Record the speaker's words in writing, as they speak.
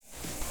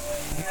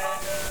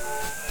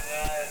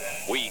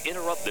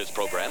interrupt this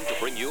program to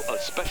bring you a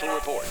special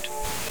report.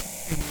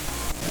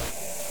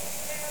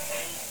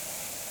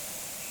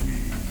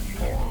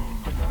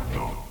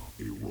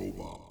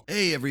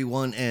 Hey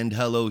everyone, and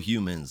hello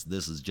humans.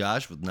 This is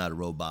Josh with Not a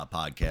Robot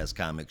Podcast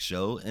Comic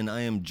Show, and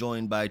I am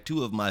joined by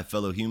two of my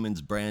fellow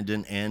humans,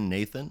 Brandon and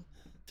Nathan.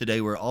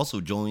 Today we're also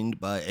joined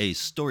by a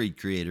story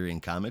creator in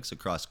comics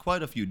across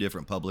quite a few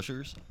different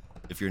publishers.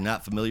 If you're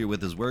not familiar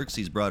with his works,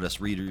 he's brought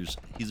us readers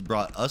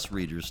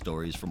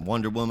stories from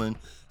Wonder Woman,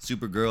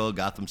 Supergirl,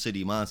 Gotham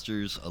City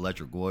Monsters,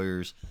 Electric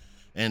Warriors,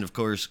 and of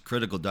course,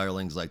 critical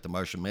darlings like the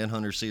Martian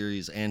Manhunter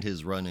series and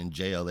his run in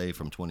JLA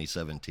from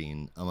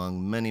 2017,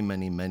 among many,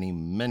 many, many,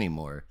 many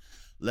more.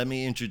 Let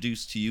me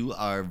introduce to you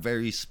our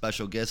very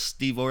special guest,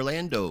 Steve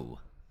Orlando.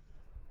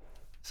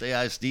 Say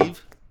hi,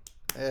 Steve.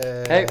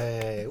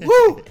 Hey.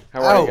 Woo!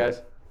 How are you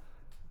guys?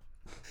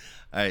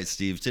 All right,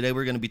 Steve. Today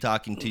we're going to be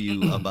talking to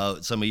you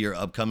about some of your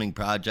upcoming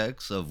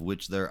projects, of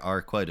which there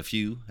are quite a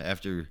few.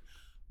 After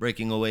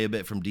breaking away a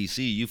bit from DC,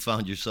 you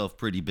found yourself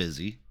pretty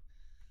busy.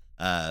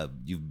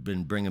 You've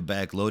been bringing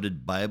back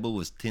Loaded Bible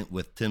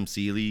with Tim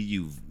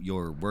Seeley.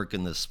 You're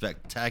working the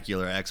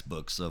Spectacular X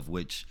books, of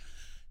which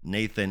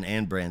Nathan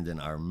and Brandon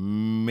are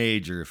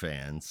major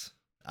fans.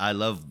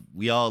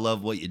 We all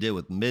love what you did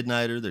with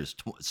Midnighter. There's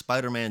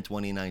Spider-Man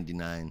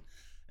 2099.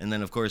 And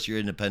then, of course, your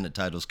independent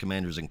titles,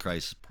 Commanders in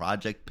Crisis,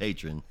 Project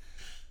Patron.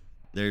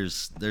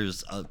 There's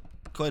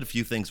quite a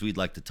few things we'd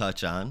like to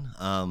touch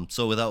on.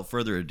 So without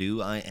further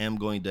ado, I am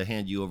going to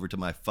hand you over to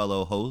my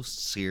fellow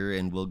hosts here,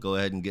 and we'll go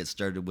ahead and get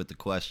started with the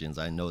questions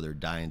I know they're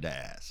dying to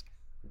ask.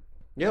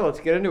 Yeah,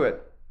 let's get into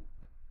it.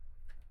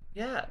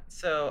 Yeah,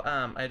 so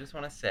I just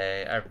want to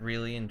say I've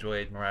really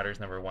enjoyed Marauders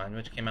 #1,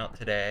 which came out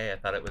today. I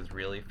thought it was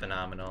really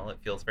phenomenal. It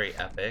feels very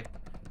epic.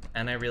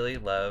 And I really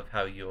love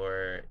how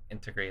you're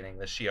integrating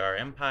the Shi'ar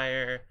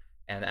Empire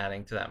and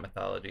adding to that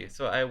mythology.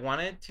 So I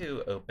wanted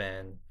to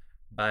open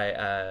by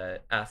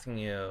asking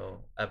you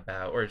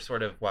about, or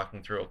sort of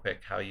walking through real quick,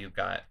 how you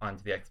got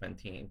onto the X-Men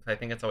team. 'Cause I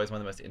think it's always one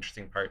of the most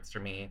interesting parts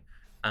for me.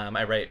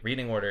 I write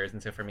reading orders,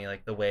 and so for me,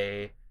 like the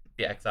way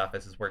the X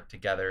offices work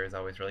together is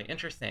always really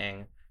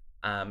interesting.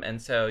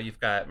 And so you've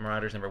got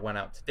Marauders #1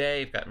 out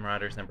today. You've got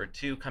Marauders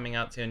 #2 coming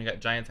out soon. You've got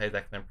Giant Size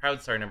X-Men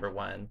Proudstar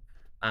 #1,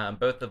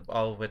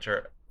 all of which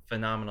are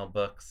phenomenal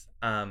books.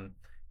 And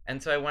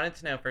so I wanted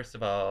to know, first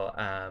of all,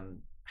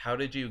 how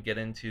did you get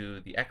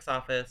into the X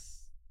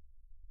office?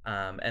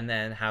 And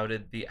then how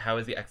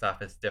is the X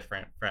office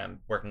different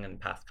from working in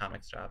past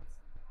comics jobs?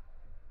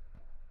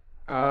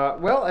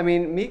 Well, I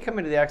mean, me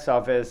coming to the X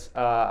office,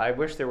 I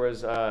wish there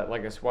was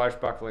like a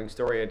swashbuckling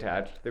story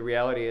attached. The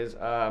reality is,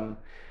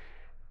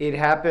 it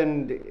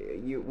happened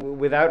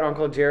without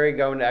Uncle Jerry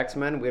going to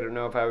X-Men. We don't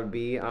know if I would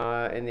be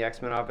in the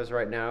X-Men office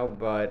right now,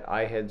 but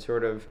I had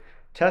sort of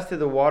tested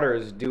the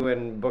waters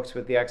doing books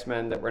with the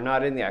X-Men that were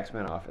not in the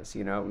X-Men office.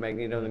 You know,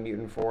 Magneto the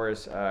Mutant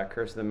Force,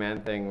 Curse of the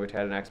Man-Thing, which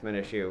had an X-Men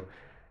issue.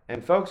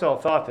 And folks all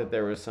thought that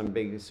there was some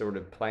big sort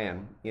of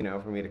plan, you know,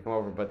 for me to come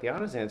over. But the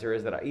honest answer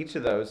is that each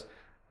of those,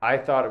 I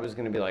thought it was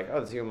going to be like, oh,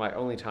 this is my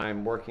only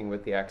time working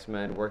with the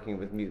X-Men, working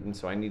with mutants,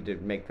 so I need to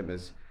make them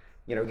as,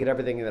 you know, get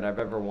everything that I've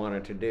ever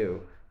wanted to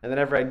do. And then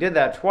after I did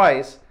that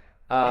twice,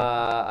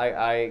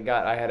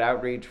 I had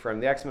outreach from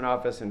the X-Men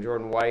office and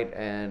Jordan White,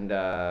 and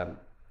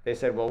they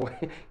said, well,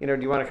 you know,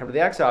 do you want to come to the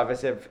X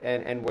office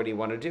and what do you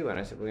want to do? And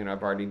I said, well, you know,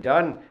 I've already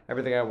done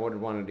everything I would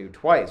want to do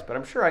twice, but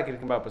I'm sure I can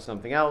come up with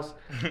something else,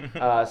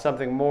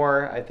 something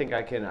more. I think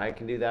I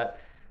can do that.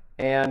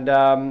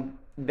 And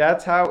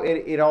that's how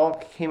it all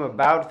came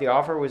about. The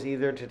offer was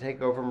either to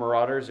take over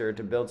Marauders or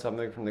to build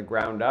something from the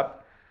ground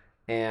up.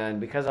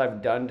 And because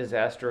I've done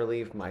disaster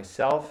relief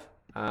myself,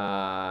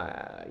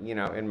 you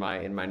know, in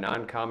my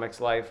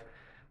non-comics life,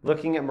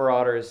 looking at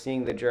Marauders,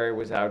 seeing that Jerry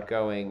was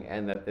outgoing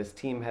and that this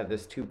team had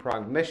this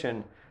two-pronged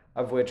mission,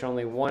 of which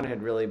only one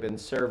had really been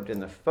served in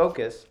the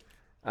focus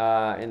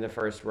in the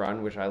first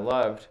run, which I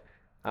loved,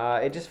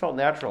 it just felt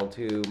natural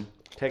to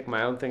take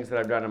my own things that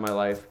I've done in my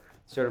life,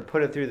 sort of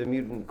put it through the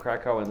mutant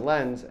Krakoan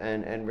lens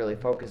and really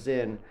focus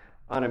in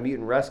on a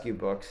mutant rescue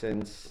book,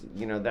 since,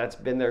 you know, that's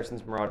been there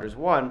since Marauders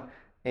 1,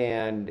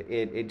 and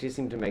it just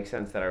seemed to make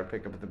sense that I would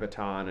pick up the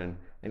baton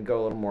and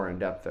go a little more in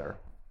depth there.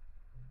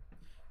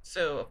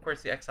 So, of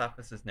course, the X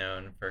Office is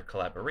known for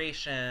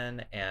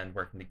collaboration and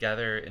working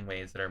together in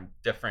ways that are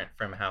different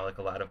from how, like,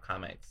 a lot of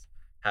comics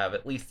have,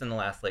 at least in the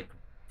last, like,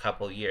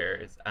 couple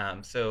years.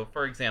 So,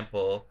 for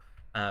example,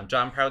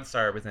 John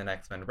Proudstar was in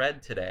X-Men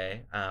Red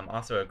today,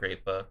 also a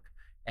great book.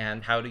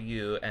 And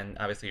and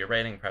obviously you're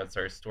writing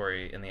Proudstar's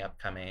story in the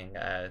upcoming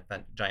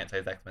Giant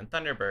Size X-Men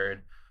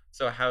Thunderbird.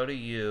 So how do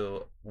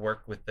you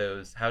work with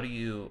those? How do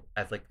you,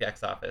 as like the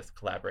X Office,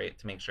 collaborate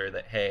to make sure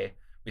that, hey,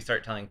 we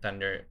start telling John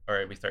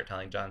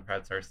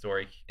Proudstar's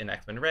story in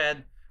X-Men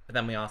Red, but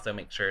then we also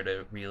make sure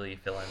to really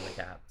fill in the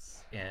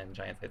gaps in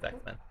Giant Size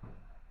X-Men?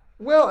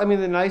 Well, I mean,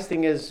 the nice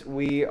thing is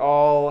we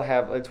all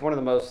have, it's one of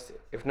the most,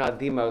 if not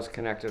the most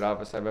connected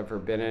office I've ever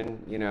been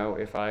in. You know,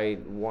 if I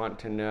want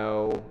to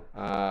know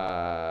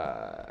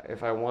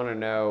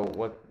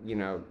what, you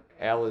know,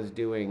 Al is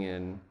doing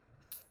in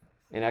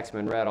in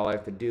X-Men Red, all I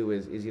have to do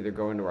is either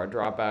go into our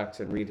Dropbox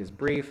and read his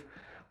brief,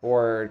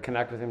 or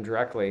connect with him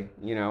directly,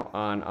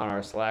 on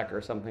our Slack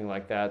or something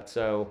like that.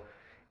 So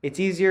it's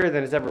easier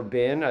than it's ever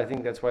been. I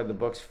think that's why the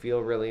books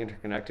feel really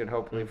interconnected,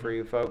 hopefully for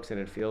you folks, and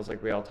it feels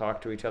like we all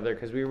talk to each other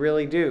because we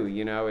really do.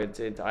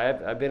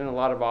 I've been in a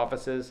lot of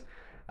offices.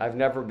 I've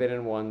never been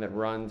in one that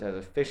runs as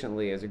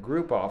efficiently as a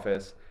group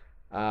office.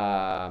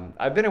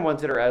 I've been in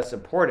ones that are as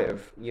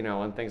supportive,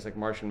 on things like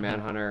Martian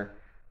Manhunter,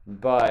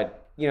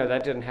 but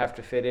that didn't have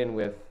to fit in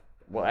with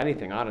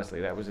anything.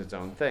 Honestly, that was its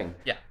own thing.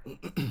 Yeah.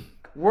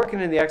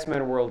 Working in the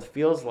X-Men world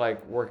feels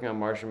like working on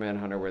Martian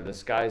Manhunter, where the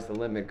sky's the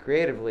limit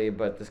creatively,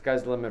 but the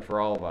sky's the limit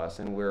for all of us,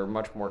 and we're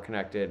much more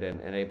connected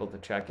and able to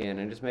check in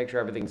and just make sure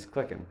everything's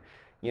clicking.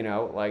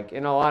 Like,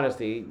 in all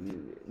honesty,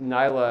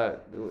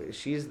 Nyla,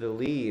 she's the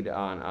lead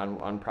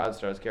on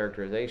Proudstar's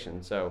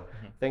characterization. So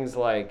things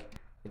like,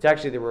 it's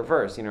actually the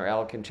reverse.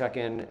 Al can check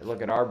in,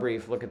 look at our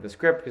brief, look at the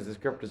script, because the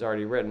script was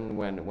already written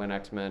when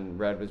X-Men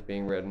Red was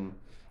being written,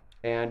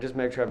 and just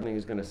make sure everything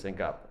is going to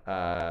sync up,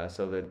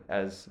 so that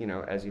as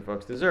you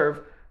folks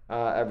deserve,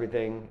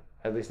 everything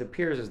at least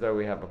appears as though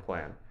we have a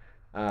plan,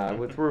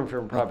 with room for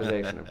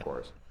improvisation, of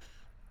course.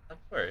 Of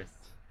course.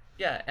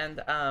 Yeah,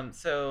 and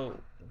so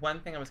one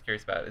thing I was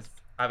curious about is,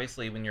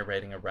 obviously when you're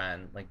writing a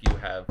run, like, you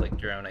have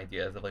like your own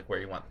ideas of like where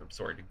you want the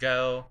story to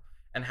go,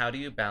 and how do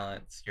you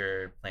balance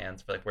your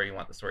plans for like where you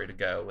want the story to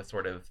go with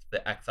sort of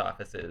the X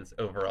Office's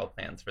overall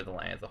plans for the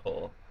line as a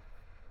whole?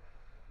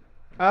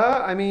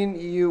 I mean,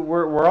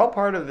 we're all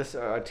part of this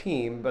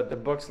team, but the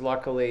books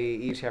luckily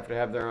each have to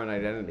have their own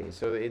identity.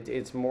 So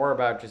it's more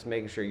about just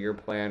making sure your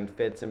plan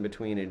fits in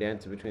between and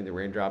dances between the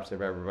raindrops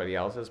of everybody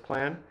else's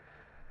plan.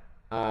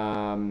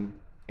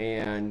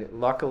 And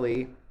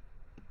luckily,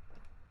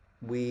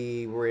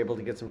 we were able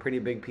to get some pretty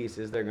big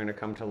pieces. They're going to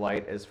come to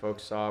light, as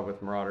folks saw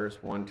with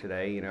Marauders 1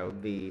 today.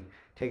 The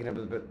taking up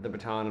the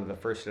baton of the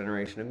first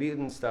generation of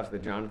mutants, stuff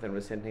that Jonathan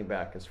was hinting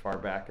back as far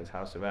back as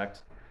House of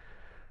X.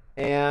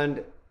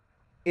 And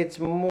it's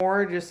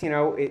more just,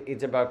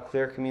 it's about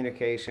clear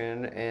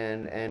communication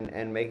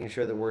and making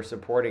sure that we're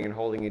supporting and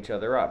holding each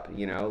other up.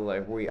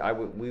 Like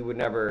we would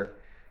never.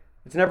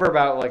 It's never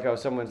about like, oh,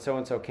 so and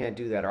so can't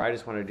do that, or I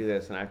just want to do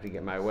this and I have to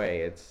get my way.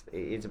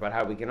 It's about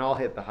how we can all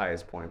hit the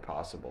highest point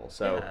possible.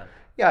 So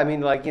yeah, I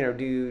mean, like, do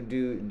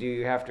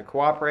you have to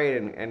cooperate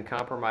and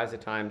compromise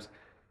at times?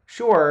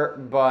 Sure,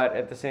 but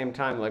at the same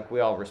time, like, we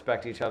all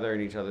respect each other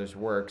and each other's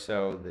work.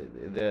 So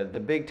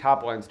the big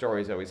top line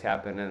stories always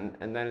happen,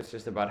 and then it's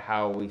just about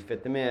how we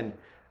fit them in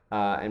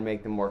and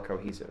make them more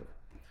cohesive.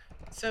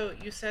 So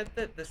you said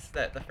that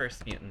the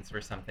first mutants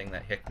were something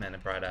that Hickman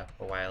had brought up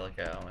a while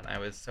ago, and I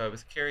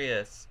was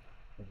curious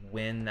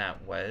when that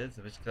was.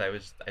 It was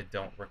because I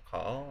don't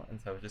recall,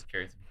 and so I was just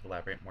curious if you could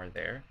elaborate more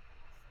there.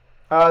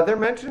 They're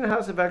mentioned in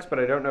House of X, but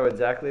I don't know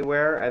exactly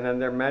where. And then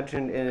they're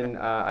mentioned in,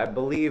 I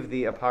believe,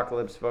 the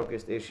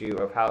Apocalypse-focused issue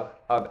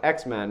of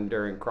X-Men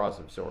during Cross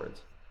of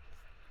Swords.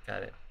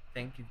 Got it.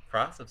 Thank you.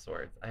 Cross of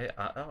Swords.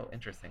 Oh,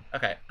 interesting.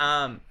 Okay.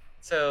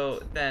 So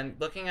then,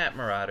 looking at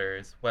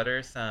Marauders, what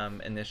are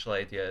some initial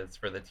ideas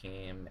for the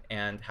team,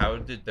 and how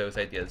did those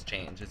ideas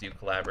change as you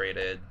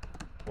collaborated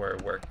or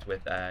worked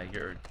with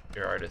your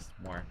artist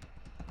more?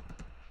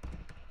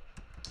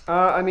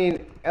 I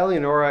mean,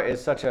 Eleonora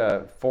is such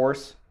a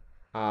force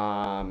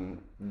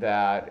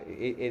that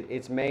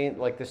it's main,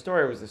 like, the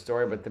story was the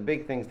story, but the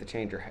big things to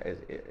change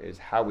is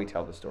how we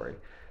tell the story,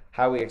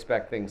 how we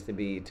expect things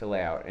to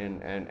lay out,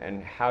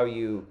 and how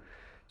you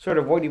sort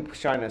of what you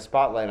shine a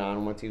spotlight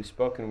on once you've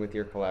spoken with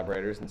your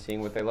collaborators and seeing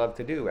what they love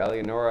to do.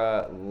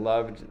 Eleonora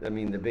loved,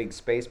 the big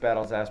space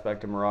battles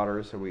aspect of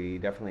Marauders, so we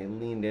definitely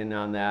leaned in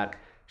on that.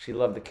 She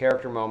loved the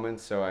character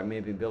moments, so I may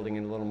be building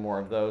in a little more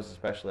of those,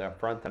 especially up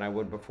front, than I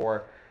would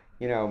before.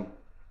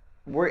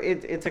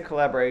 It's a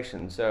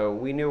collaboration, so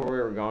we knew where we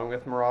were going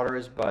with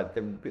Marauders, but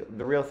the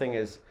real thing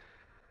is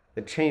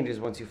the changes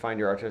once you find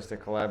your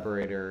artistic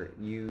collaborator.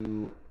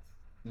 You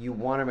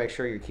want to make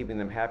sure you're keeping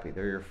them happy.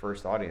 They're your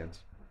first audience.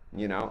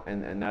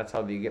 And that's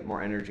how you get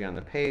more energy on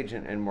the page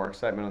and more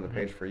excitement on the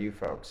page for you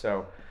folks.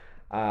 So,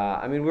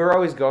 we were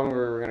always going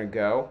where we were going to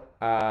go,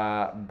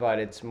 but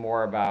it's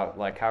more about,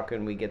 like, how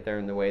can we get there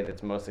in the way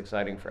that's most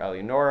exciting for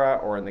Eleonora,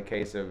 or in the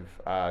case of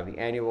the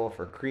annual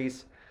for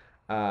Kreese,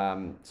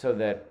 so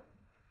that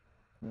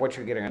what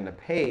you're getting on the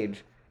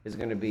page is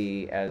going to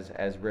be as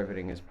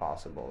riveting as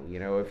possible.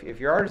 If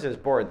your artist is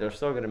bored, they're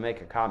still going to make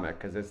a comic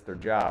because it's their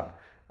job.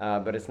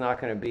 But it's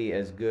not going to be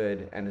as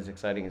good and as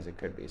exciting as it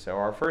could be. So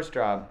our first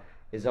job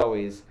is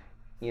always,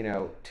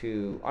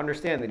 to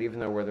understand that even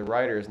though we're the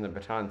writers and the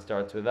baton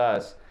starts with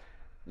us,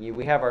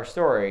 we have our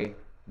story,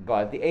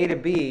 but the A to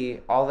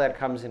B, all that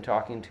comes in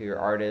talking to your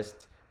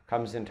artist,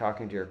 comes in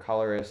talking to your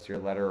colorist, your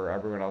letterer,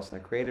 everyone else in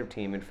the creative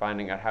team, and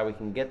finding out how we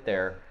can get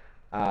there,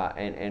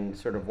 and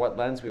sort of what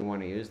lens we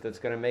want to use that's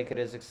going to make it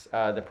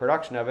the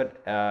production of it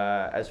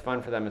as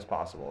fun for them as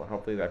possible. And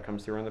hopefully that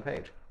comes through on the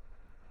page.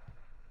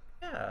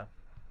 Yeah.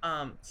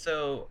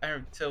 So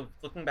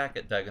looking back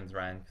at Duggan's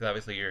run, because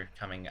obviously you're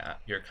coming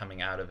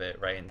out of it,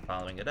 right, and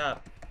following it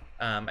up.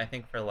 I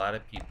think for a lot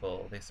of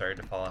people, they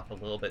started to fall off a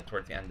little bit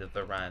towards the end of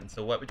the run.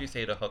 So what would you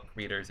say to hook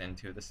readers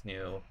into this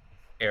new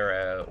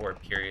era or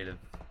period of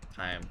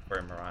time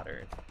for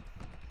Marauders?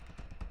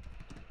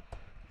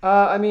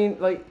 I mean,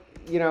 like,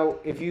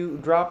 if you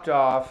dropped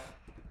off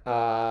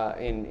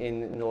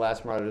in the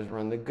last Marauders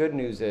run, the good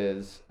news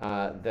is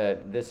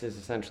that this is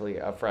essentially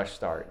a fresh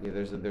start.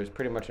 There's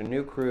pretty much a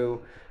new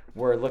crew.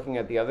 We're looking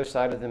at the other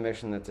side of the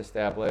mission that's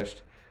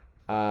established,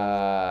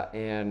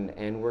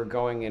 and we're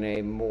going in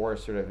a more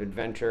sort of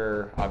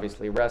adventure,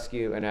 obviously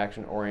rescue and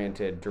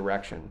action-oriented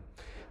direction.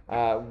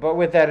 But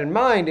with that in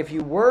mind, if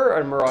you were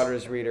a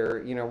Marauders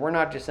reader, we're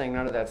not just saying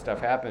none of that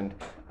stuff happened.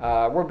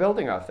 We're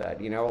building off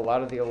that. A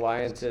lot of the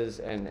alliances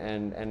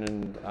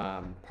and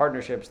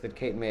partnerships that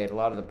Kate made, a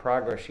lot of the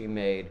progress she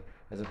made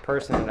as a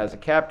person and as a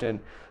captain,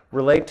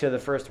 relate to the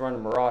first run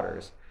of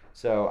Marauders.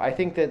 So I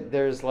think that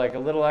there's like a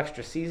little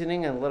extra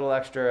seasoning and a little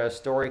extra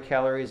story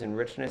calories and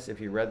richness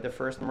if you read the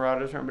first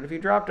Marauders run. But if you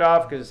dropped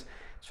off because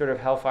sort of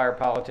Hellfire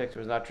politics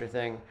was not your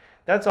thing,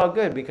 that's all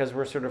good because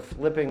we're sort of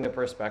flipping the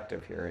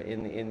perspective here.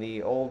 In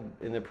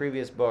the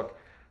previous book,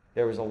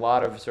 there was a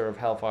lot of sort of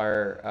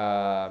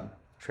Hellfire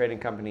trading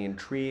company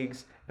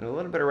intrigues and a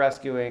little bit of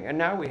rescuing, and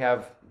now we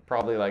have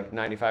probably like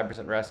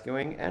 95%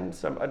 rescuing and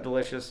some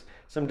delicious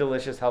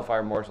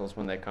Hellfire morsels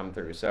when they come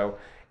through. So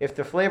if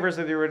the flavors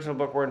of the original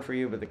book weren't for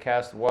you, but the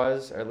cast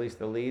was, or at least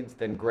the leads,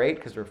 then great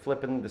because we're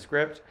flipping the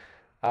script.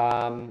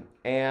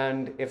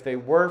 And if they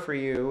were for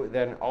you,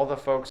 then all the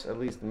folks, at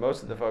least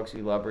most of the folks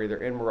you love, are either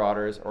in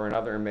Marauders or in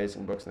other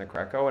amazing books in the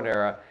Krakoan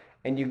era,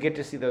 and you get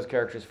to see those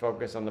characters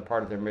focus on the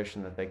part of their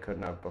mission that they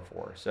couldn't have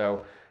before.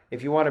 So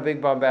if you want a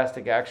big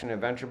bombastic action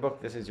adventure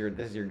book, this is your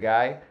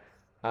guy.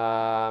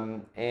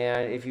 And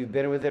if you've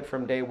been with it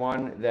from day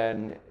one,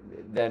 then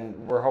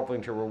we're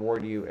hoping to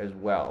reward you as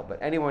well. But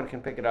anyone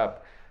can pick it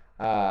up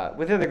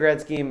within the grand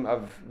scheme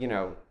of,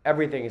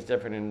 everything is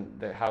different in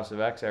the House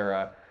of X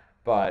era.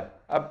 But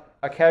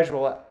a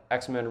casual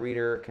X-Men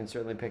reader can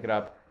certainly pick it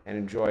up and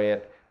enjoy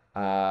it,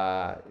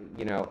 and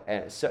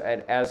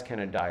as can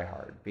a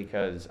diehard,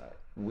 because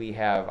we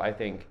have, I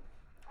think,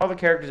 all the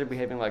characters are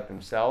behaving like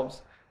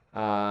themselves,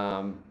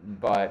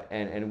 but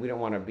we don't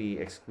want to be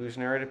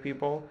exclusionary to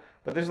people.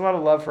 But there's a lot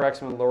of love for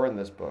X-Men lore in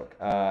this book,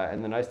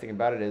 and the nice thing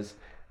about it is,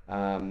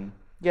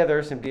 there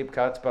are some deep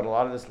cuts, but a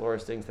lot of this lore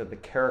is things that the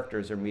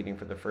characters are meeting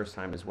for the first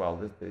time as well.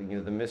 The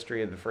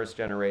mystery of the first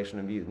generation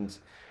of mutants.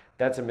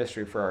 That's a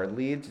mystery for our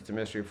leads. It's a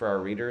mystery for our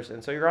readers.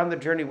 And so you're on the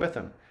journey with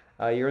them.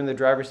 You're in the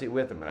driver's seat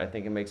with them. And I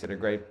think it makes it a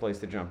great place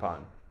to jump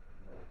on.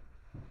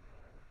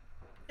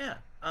 Yeah.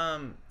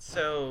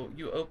 So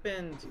you're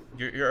opening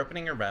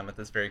your run with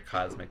this very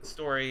cosmic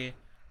story.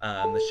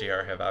 The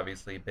Shi'ar have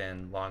obviously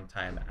been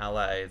longtime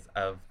allies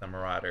of the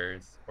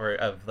Marauders, or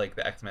of like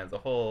the X-Men as a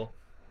whole,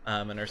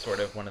 and are sort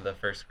of one of the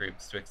first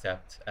groups to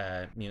accept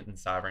mutant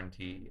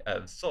sovereignty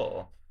of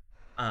Sol.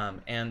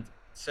 And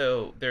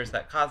so there's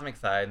that cosmic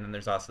side, and then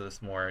there's also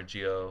this more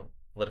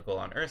geopolitical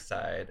on Earth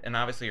side. And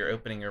obviously, you're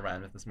opening your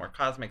run with this more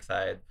cosmic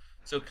side.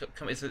 So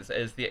can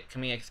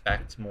we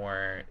expect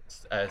more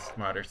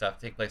smarter stuff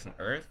to take place on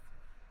Earth,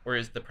 or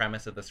is the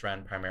premise of this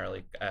run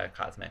primarily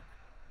cosmic?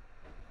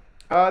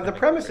 The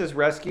premise is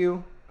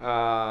rescue,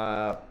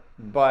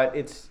 but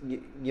it's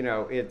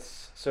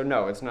it's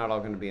not all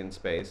going to be in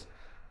space.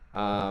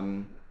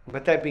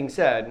 But that being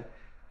said,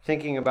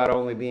 thinking about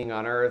only being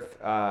on Earth,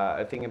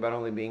 thinking about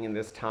only being in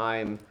this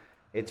time,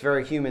 it's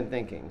very human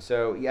thinking.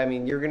 So, I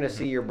mean, you're going to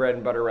see your bread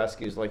and butter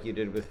rescues like you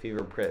did with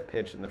Fever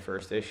Pitch in the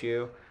first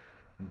issue,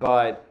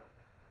 but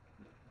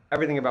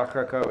everything about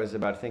Krakoa is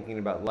about thinking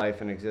about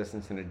life and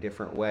existence in a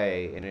different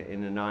way,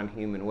 in a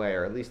non-human way,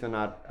 or at least a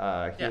not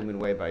human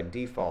way by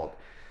default.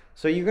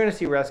 So you're going to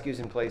see rescues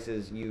in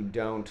places you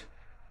don't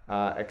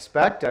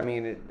expect. I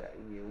mean,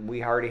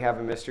 we already have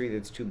a mystery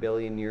that's 2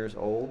 billion years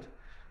old.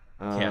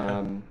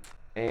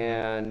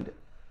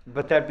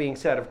 But that being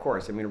said, of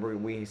course, I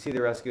mean, we see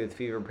the rescue with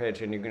Fever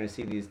Pitch, and you're going to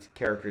see these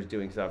characters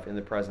doing stuff in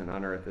the present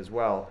on Earth as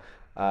well,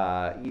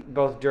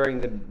 both during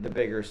the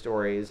bigger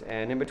stories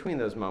and in between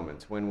those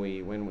moments when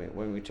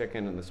we check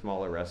in on the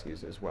smaller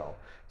rescues as well.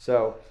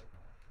 So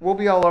we'll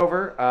be all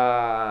over,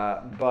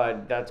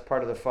 but that's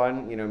part of the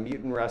fun.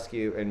 Mutant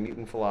rescue and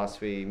mutant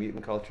philosophy,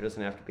 mutant culture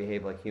doesn't have to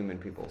behave like human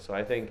people. So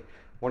I think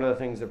one of the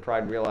things that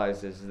Pride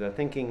realized is that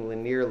thinking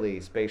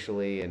linearly,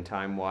 spatially, and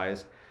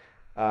time-wise,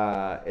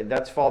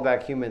 that's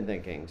fallback human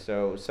thinking.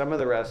 So some of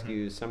the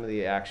rescues, some of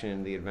the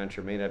action, the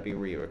adventure may not be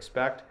where you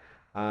expect,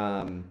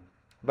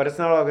 but it's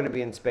not all going to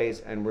be in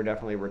space, and we're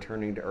definitely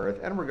returning to Earth.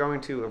 And we're going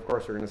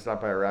to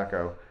stop by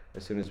Arakko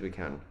as soon as we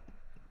can.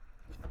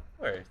 Of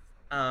course.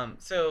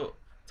 So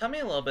tell me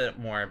a little bit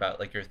more about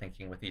like your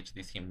thinking with each of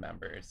these team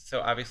members.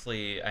 So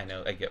obviously,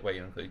 I get why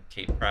you include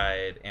Kate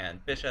Pryde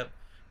and Bishop,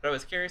 but I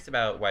was curious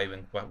about why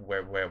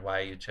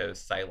you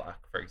chose Psylocke,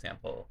 for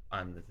example,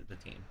 on the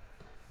team.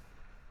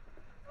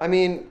 I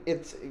mean,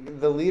 it's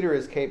the leader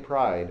is Kate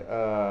Pryde,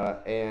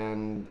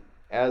 and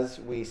as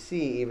we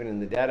see even in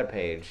the data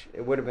page,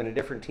 it would have been a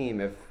different team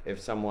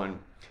if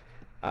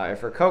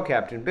her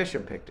co-captain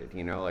Bishop picked it.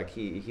 Like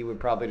he would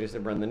probably just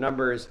have run the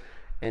numbers,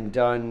 and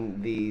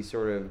done the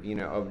sort of,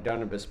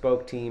 done a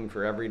bespoke team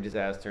for every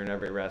disaster and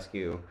every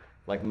rescue,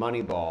 like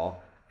Moneyball.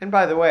 And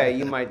by the way,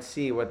 you might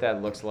see what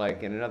that looks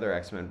like in another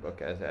X-Men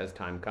book as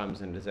time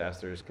comes and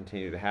disasters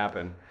continue to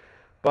happen.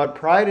 But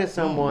Pride is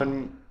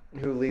someone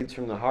who leads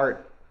from the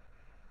heart.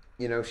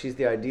 She's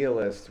the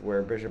idealist,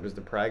 where Bishop is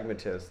the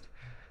pragmatist.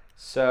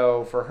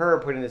 So for her,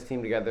 putting this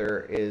team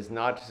together is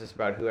not just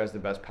about who has the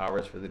best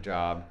powers for the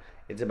job.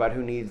 It's about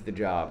who needs the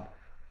job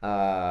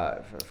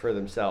for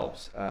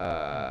themselves,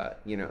 the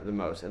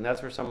most. And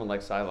that's where someone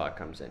like Psylocke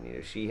comes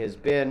in. She has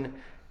been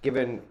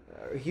given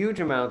huge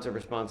amounts of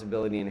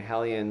responsibility in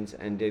Hellions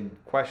and did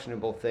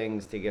questionable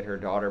things to get her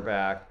daughter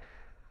back.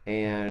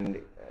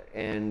 And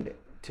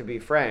to be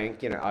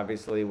frank,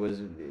 obviously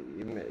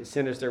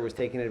Sinister was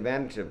taking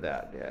advantage of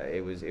that.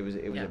 It was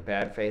a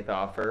bad faith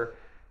offer.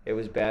 It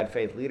was bad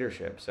faith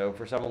leadership. So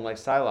for someone like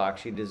Psylocke,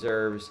 she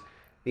deserves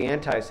the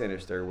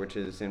anti-Sinister, which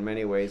is in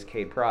many ways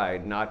Kate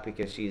Pryde, not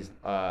because she's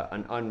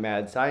an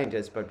unmad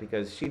scientist, but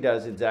because she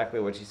does exactly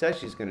what she says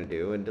she's going to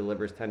do and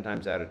delivers 10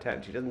 times out of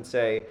 10. She doesn't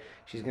say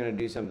she's going to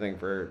do something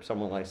for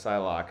someone like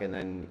Psylocke and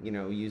then,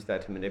 use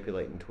that to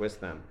manipulate and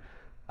twist them.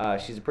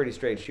 She's a pretty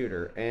straight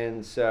shooter.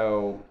 And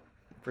so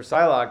for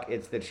Psylocke,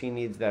 it's that she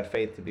needs that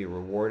faith to be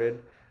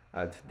rewarded,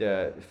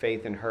 the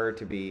faith in her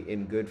to be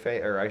in good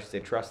faith, or I should say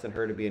trust in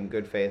her to be in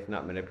good faith,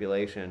 not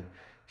manipulation.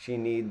 She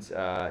needs,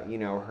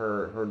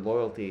 her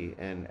loyalty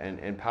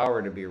and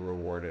power to be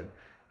rewarded.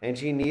 And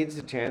she needs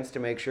a chance to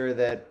make sure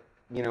that,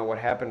 what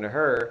happened to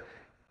her,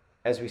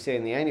 as we say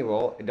in the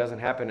annual, it doesn't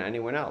happen to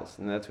anyone else.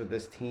 And that's what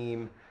this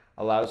team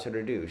allows her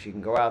to do. She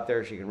can go out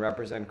there, she can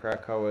represent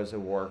Krakoa as a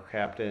war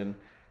captain,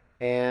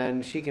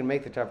 and she can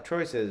make the tough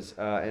choices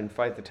and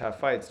fight the tough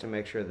fights to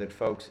make sure that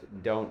folks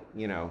don't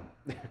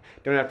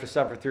have to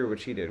suffer through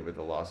what she did with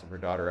the loss of her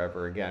daughter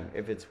ever again,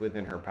 if it's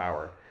within her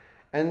power.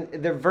 And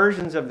the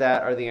versions of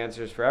that are the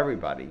answers for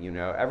everybody.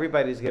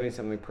 Everybody's getting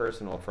something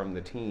personal from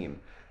the team.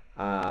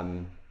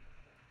 And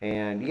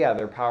yeah,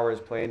 their powers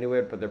play into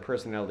it, but their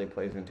personality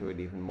plays into it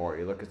even more.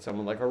 You look at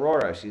someone like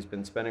Aurora. She's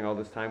been spending all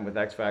this time with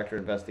X-Factor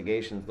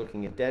investigations,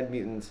 looking at dead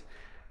mutants.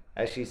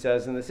 As she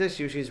says in this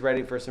issue, she's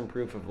ready for some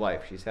proof of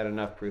life. She's had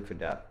enough proof of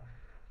death.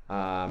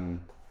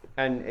 In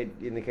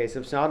the case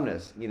of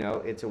Somnus,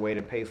 it's a way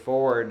to pay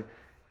forward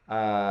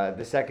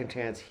the second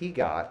chance he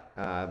got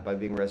by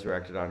being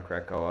resurrected on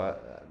Krakoa,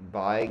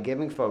 by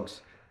giving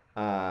folks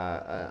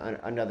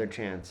another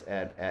chance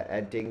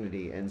at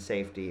dignity and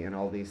safety and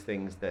all these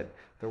things that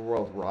the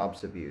world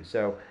robs of you.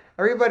 So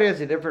everybody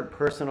has a different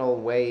personal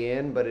way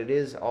in, but it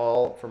is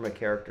all from a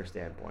character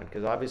standpoint.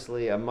 Because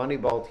obviously a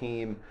Moneyball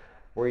team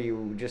where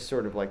you just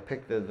sort of like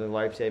pick the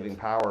life-saving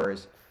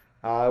powers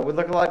would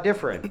look a lot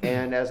different.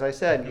 And as I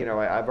said,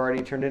 I've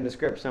already turned in a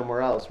script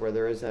somewhere else where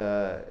there is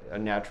a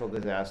natural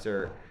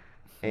disaster.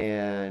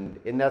 And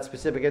in that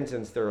specific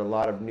instance, there are a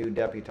lot of new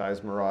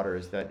deputized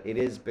marauders that it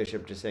is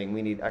Bishop just saying,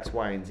 we need X,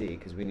 Y, and Z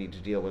because we need to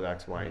deal with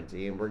X, Y, and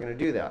Z, and we're going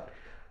to do that.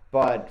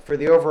 But for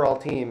the overall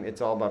team,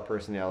 it's all about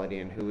personality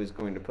and who is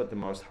going to put the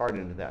most heart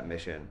into that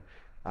mission.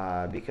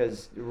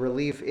 Because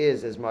relief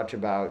is as much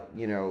about,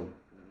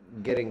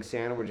 getting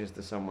sandwiches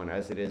to someone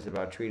as it is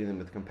about treating them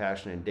with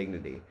compassion and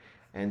dignity.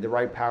 And the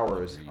right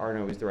powers aren't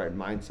always the right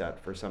mindset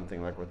for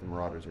something like what the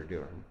Marauders are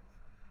doing.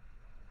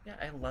 Yeah,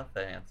 I love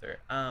that answer.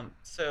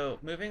 So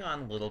moving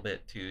on a little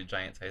bit to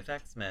Giant Size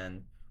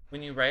X-Men,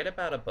 when you write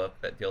about a book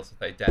that deals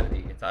with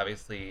identity, it's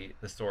obviously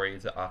the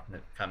stories that often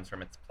comes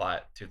from its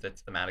plot to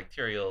its thematic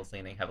materials,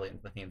 leaning heavily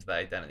into the themes of the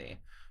identity.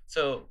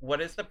 So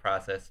what is the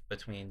process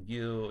between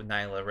you,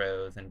 Nyla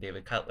Rose, and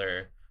David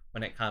Cutler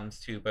when it comes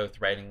to both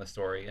writing the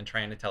story and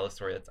trying to tell a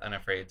story that's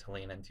unafraid to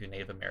lean into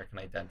Native American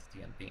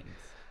identity and themes?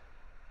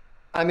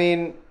 I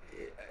mean,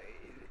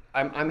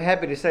 I'm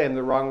happy to say I'm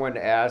the wrong one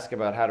to ask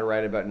about how to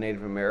write about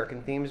Native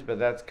American themes, but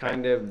that's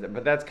kind of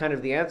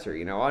the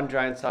answer. On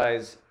Giant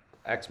Size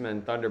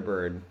X-Men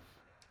Thunderbird,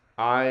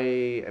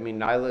 I mean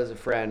Nyla is a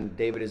friend,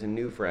 David is a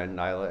new friend.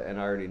 Nyla and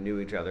I already knew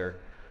each other,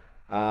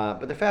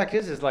 but the fact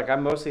is like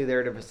I'm mostly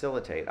there to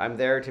facilitate. I'm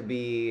there to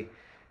be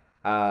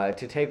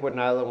to take what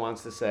Nyla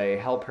wants to say,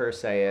 help her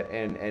say it,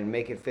 and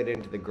make it fit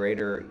into the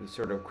greater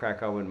sort of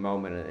Krakoan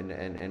moment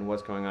and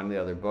what's going on in the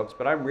other books.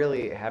 But I'm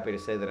really happy to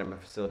say that I'm a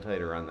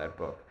facilitator on that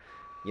book,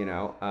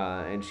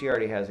 and she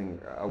already has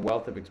a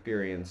wealth of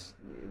experience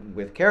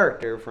with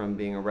character from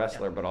being a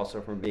wrestler, but also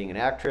from being an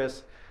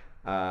actress.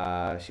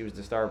 She was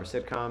the star of a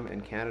sitcom in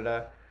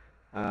Canada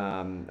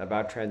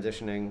about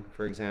transitioning,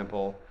 for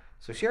example.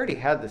 So she already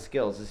had the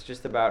skills. It's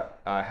just about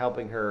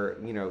helping her,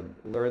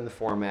 learn the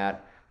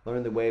format,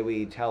 learn the way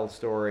we tell a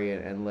story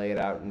and lay it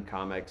out in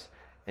comics,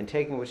 and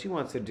taking what she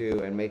wants to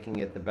do and making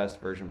it the best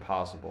version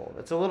possible.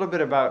 It's a little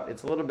bit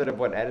of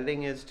what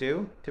editing is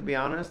too, to be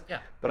honest. Yeah.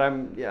 But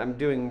I'm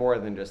doing more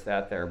than just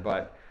that there.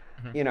 But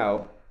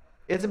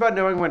it's about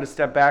knowing when to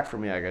step back for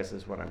me, I guess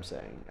is what I'm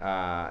saying.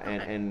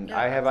 And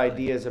I have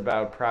ideas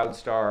about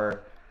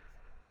Proudstar.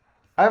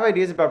 I have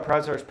ideas about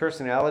Proudstar's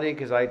personality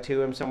because I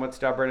too am somewhat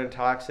stubborn and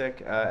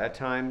toxic at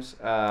times.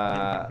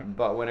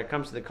 But when it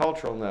comes to the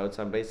cultural notes,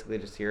 I'm basically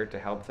just here to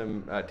help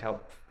them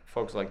help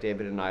folks like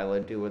David and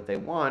Nyla do what they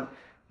want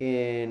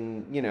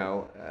in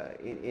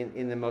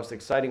in the most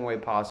exciting way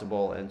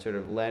possible, and sort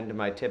of lend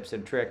my tips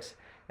and tricks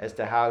as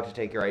to how to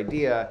take your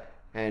idea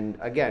and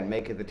again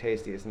make it the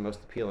tastiest and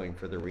most appealing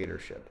for the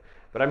readership.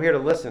 But I'm here to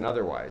listen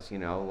otherwise,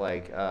 and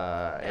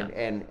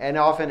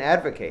often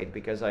advocate,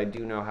 because I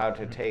do know how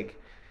to take,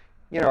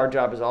 our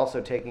job is also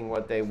taking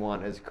what they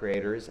want as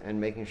creators and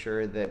making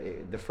sure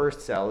that the first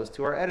sell is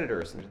to our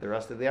editors and to the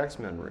rest of the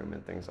X-Men room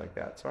and things like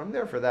that. So I'm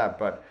there for that,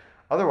 but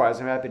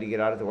otherwise I'm happy to get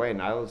out of the way.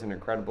 Nyla's an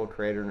incredible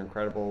creator, an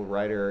incredible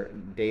writer.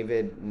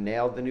 David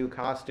nailed the new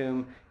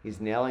costume.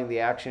 He's nailing the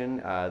action.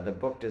 The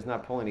book does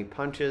not pull any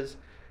punches,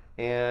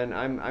 and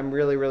I'm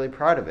really, really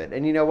proud of it.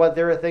 And you know what?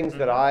 There are things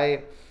that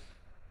I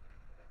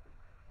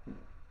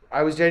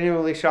was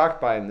genuinely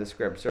shocked by in the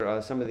script, sort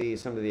of some of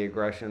the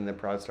aggression that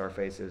Proudstar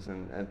faces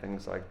and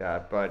things like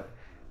that. But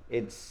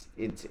it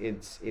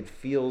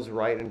feels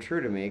right and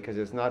true to me, because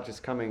it's not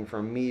just coming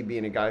from me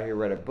being a guy who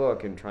read a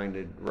book and trying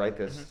to write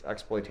this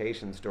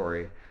exploitation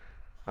story.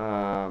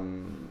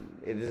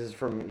 This is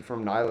from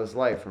Nyla's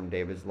life, from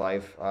David's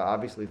life,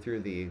 obviously through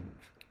the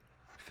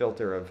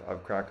filter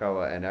of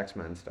Krakoa and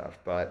X-Men stuff,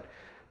 but.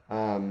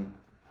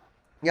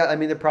 Yeah, I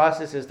mean, the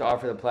process is to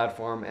offer the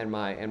platform and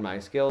my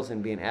skills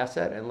and be an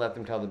asset and let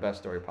them tell the best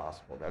story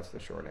possible. That's the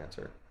short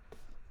answer.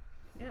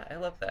 Yeah, I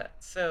love that.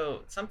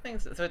 So so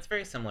it's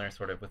very similar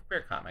sort of with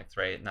queer comics,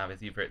 right? And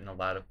obviously you've written a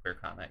lot of queer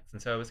comics.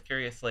 And so I was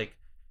curious, like,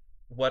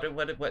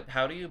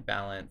 how do you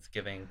balance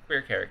giving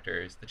queer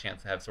characters the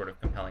chance to have sort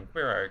of compelling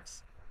queer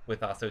arcs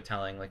with also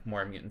telling like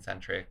more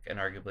mutant-centric and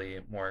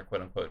arguably more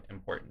quote unquote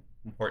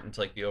important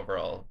to like the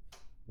overall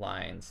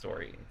line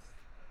stories?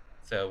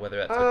 So whether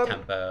that's with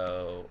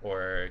Tempo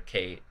or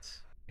Kate,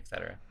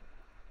 etc.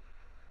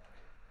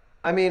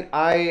 I mean,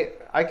 I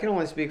can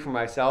only speak for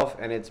myself,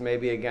 and it's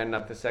maybe, again,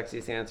 not the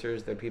sexiest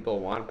answers that people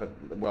want, but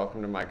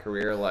welcome to my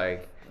career.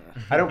 Like,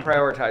 I don't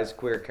prioritize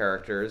queer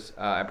characters.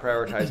 I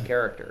prioritize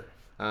character.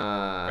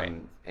 Right.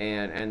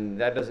 And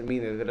that doesn't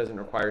mean that it doesn't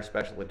require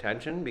special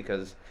attention,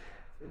 because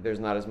there's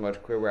not as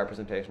much queer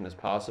representation as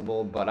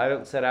possible. But I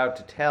don't set out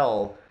to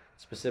tell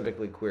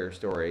specifically queer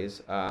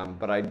stories.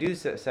 But I do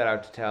set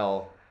out to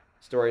tell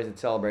stories that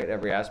celebrate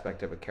every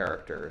aspect of a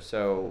character.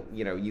 So,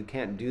 you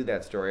can't do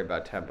that story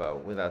about Tempo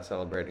without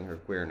celebrating her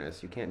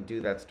queerness. You can't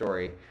do that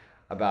story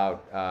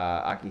about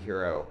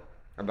Akihiro,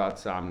 about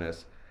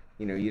Somnus.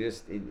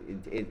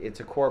 It's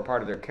a core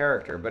part of their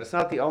character, but it's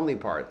not the only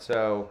part.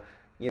 So,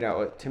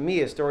 to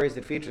me, stories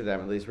that feature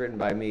them, at least written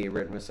by me,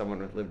 written with someone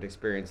with lived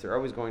experience, they're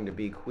always going to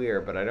be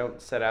queer, but I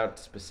don't set out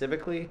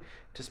specifically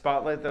to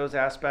spotlight those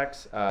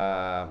aspects.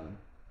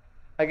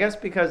 I guess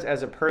because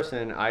as a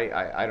person,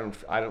 I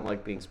don't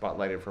like being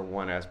spotlighted for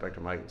one aspect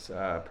of my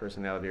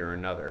personality or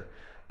another.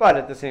 But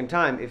at the same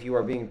time, if you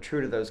are being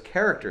true to those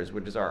characters,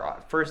 which is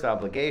our first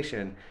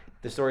obligation,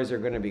 the stories are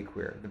going to be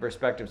queer. The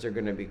perspectives are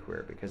going to be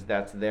queer, because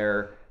that's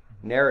their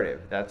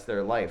narrative. That's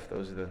their life.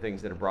 Those are the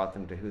things that have brought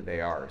them to who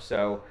they are.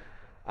 So,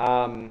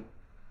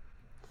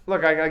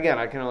 look, I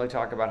can only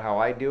talk about how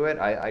I do it.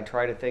 I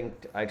try to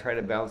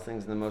balance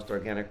things in the most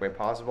organic way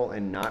possible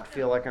and not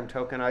feel like I'm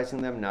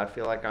tokenizing them, not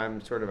feel like I'm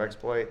sort of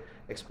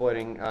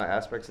exploiting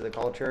aspects of the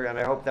culture, and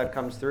I hope that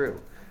comes through.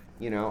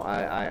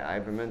 I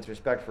have immense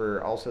respect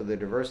for also the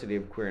diversity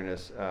of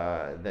queerness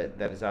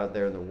that is out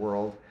there in the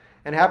world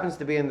and happens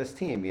to be in this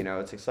team.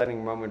 It's an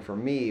exciting moment for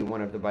me,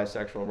 one of the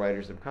bisexual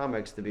writers of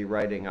comics, to be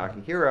writing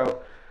Akihiro,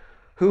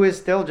 who is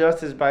still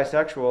just as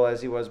bisexual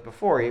as he was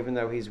before, even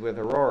though he's with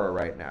Aurora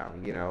right now.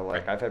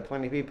 I've had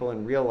plenty of people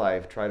in real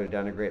life try to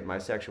denigrate my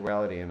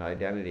sexuality and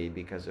identity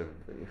because of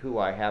who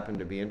I happen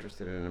to be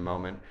interested in a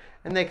moment,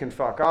 and they can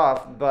fuck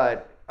off,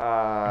 but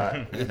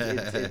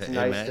it's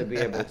nice to be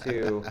able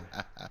to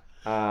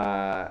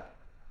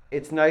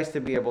it's nice to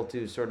be able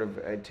to sort of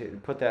to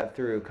put that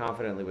through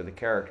confidently with a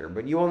character.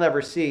 But you will never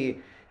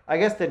see, I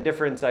guess the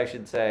difference, I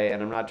should say,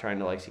 and I'm not trying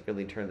to like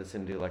secretly turn this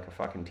into like a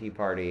fucking tea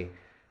party.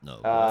 No.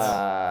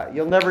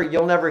 You'll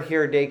never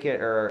hear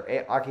Daken or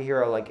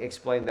Akihiro like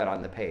explain that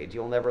on the page.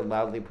 You'll never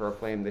loudly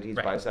proclaim that he's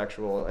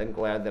bisexual and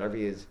glad that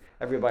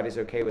everybody's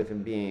okay with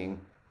him being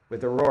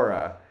with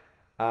Aurora,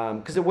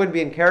 because it wouldn't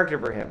be in character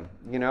for him.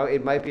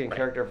 It might be in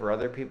character for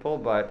other people,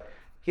 but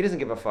he doesn't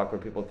give a fuck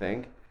what people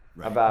think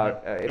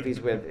about if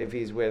he's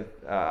with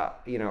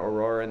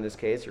Aurora in this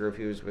case, or if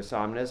he was with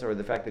Somnus, or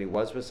the fact that he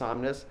was with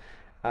Somnus.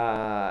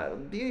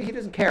 He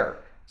doesn't care.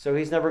 So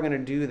he's never going to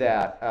do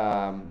that.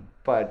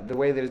 But the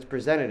way that it's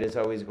presented is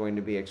always going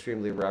to be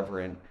extremely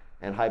reverent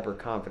and hyper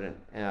confident,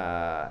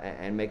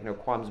 and make no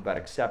qualms about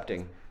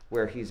accepting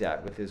where he's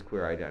at with his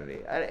queer identity.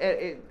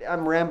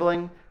 I'm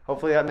rambling.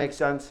 Hopefully that makes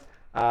sense.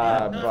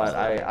 But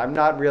I'm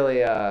not really,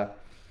 there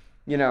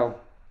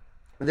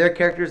are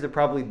characters that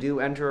probably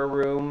do enter a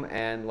room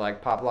and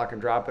like pop, lock,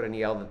 and drop it and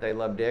yell that they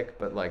love dick,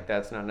 but like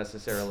that's not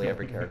necessarily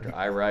every character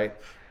I write.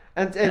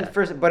 But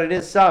it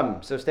is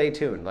some, so stay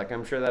tuned. Like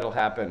I'm sure that'll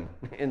happen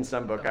in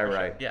some book I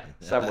write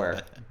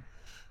somewhere.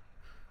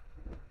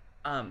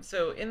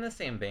 So in the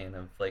same vein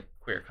of like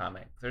queer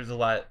comics, there's a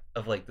lot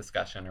of like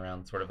discussion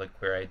around sort of like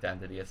queer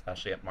identity,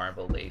 especially at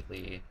Marvel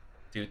lately.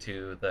 due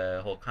to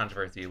the whole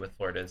controversy with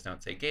Florida's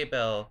Don't Say Gay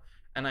bill.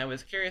 And I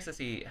was curious to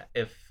see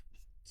if,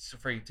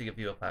 for you to give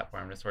you a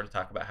platform to sort of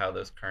talk about how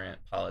those current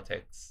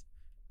politics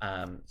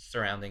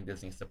surrounding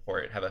Disney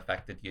support have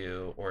affected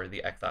you or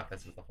the X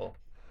office as a whole.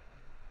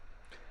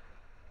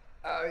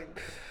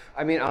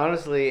 I mean,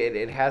 honestly,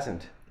 it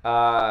hasn't.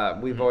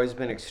 We've always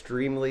been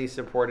extremely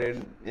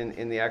supported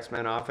in the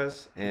X-Men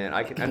office, and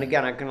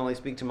again, I can only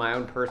speak to my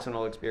own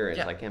personal experience.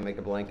 Yeah. I can't make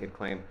a blanket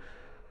claim.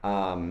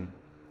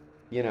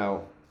 You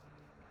know,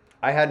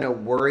 I had no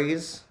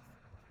worries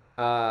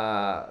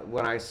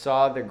when I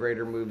saw the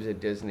greater moves at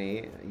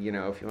Disney. You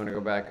know, if you want to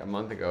go back a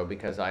month ago,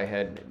 because I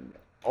had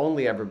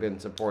only ever been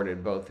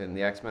supported both in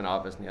the X-Men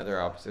office and the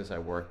other offices I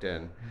worked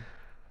in.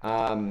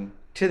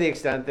 To the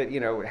extent that, you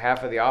know,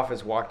 half of the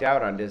office walked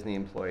out on Disney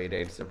Employee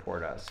Day to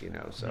support us, you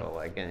know, so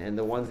like, and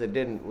the ones that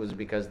didn't was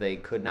because they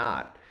could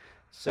not.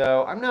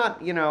 So I'm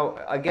not, you know,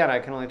 again, I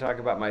can only talk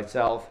about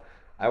myself.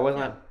 I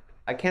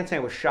can't say I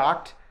was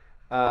shocked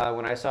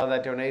when I saw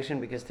that donation,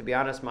 because to be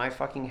honest, my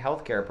fucking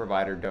healthcare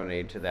provider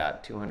donated to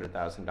that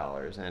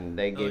 $200,000, and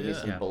they gave me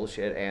some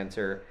bullshit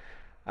answer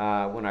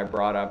when I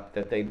brought up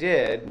that they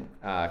did,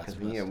 because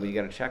you know, when you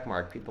get a check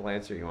mark, people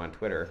answer you on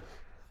Twitter.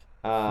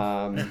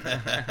 And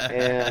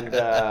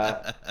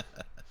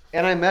I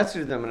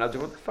messaged them and I was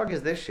like, what the fuck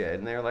is this shit?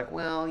 And they were like,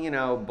 well, you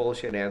know,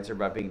 bullshit answer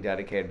about being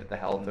dedicated to the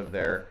health of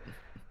their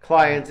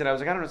clients. And I was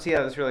like, I don't see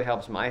how this really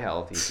helps my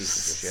health, you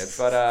pieces of shit.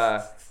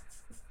 But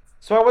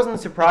so I wasn't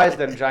surprised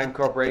that a giant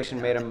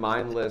corporation made a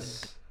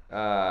mindless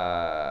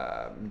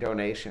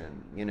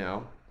donation, you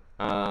know.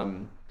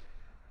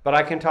 But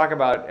I can talk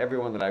about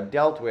everyone that I've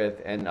dealt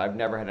with, and I've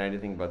never had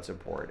anything but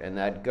support. And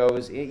that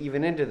goes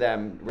even into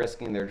them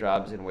risking their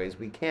jobs in ways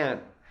we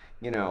can't,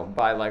 you know,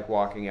 by like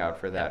walking out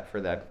for that,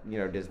 you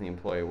know, Disney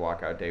employee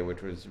walkout day,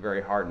 which was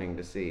very heartening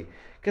to see.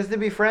 Because to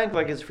be frank,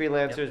 like as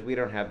freelancers, we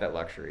don't have that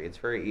luxury. It's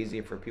very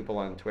easy for people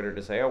on Twitter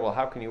to say, oh, well,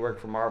 how can you work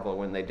for Marvel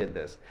when they did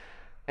this?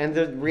 And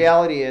the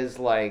reality is,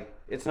 like,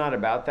 it's not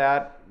about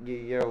that.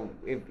 You know,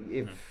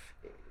 if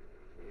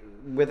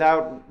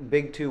without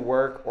big two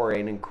work or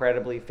an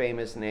incredibly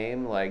famous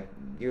name, like,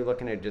 you're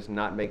looking at just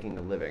not making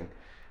a living.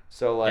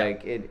 So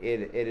like it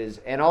is,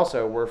 and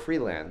also we're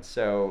freelance,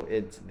 so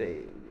it's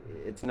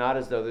not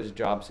as though there's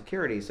job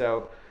security.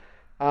 So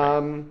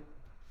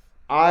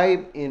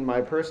I, in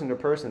my person to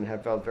person,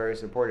 have felt very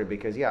supported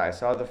because I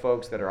saw the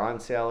folks that are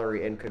on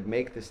salary and could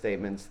make the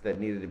statements that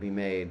needed to be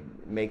made,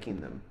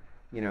 making them,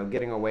 you know,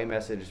 getting away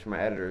messages from my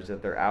editors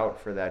that they're out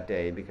for that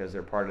day because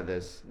they're part of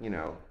this, you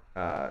know,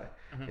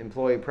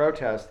 employee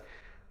protest.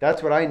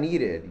 That's what I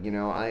needed. You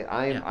know,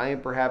 I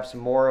am perhaps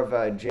more of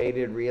a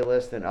jaded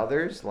realist than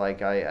others.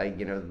 Like I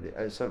you know,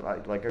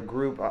 like a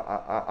group,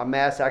 a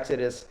mass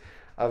exodus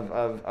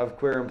of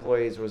queer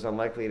employees was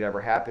unlikely to ever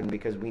happen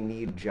because we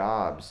need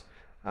jobs.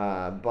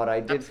 But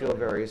I did feel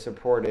very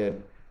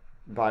supported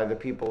by the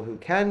people who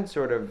can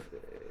sort of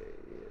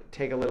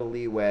take a little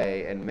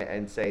leeway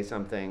and say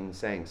something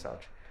saying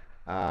such.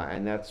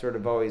 And that's sort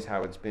of always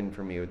how it's been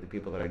for me with the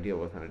people that I deal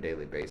with on a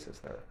daily basis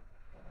there.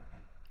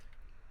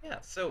 Yeah,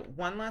 so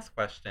one last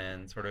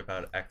question sort of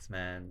about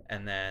X-Men,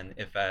 and then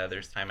if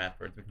there's time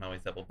afterwards, we can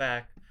always double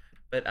back.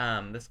 But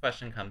this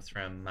question comes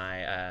from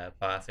my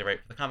boss. I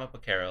write for the Comic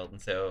Book Herald, and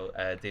so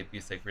Dave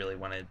Busick really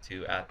wanted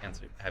to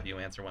have you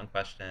answer one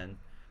question.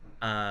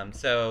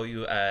 So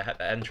you have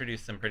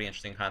introduced some pretty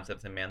interesting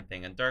concepts in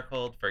Man-Thing and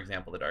Darkhold, for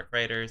example, the Dark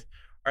Riders.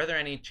 Are there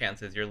any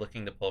chances you're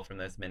looking to pull from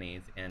those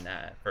minis in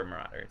for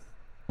Marauders?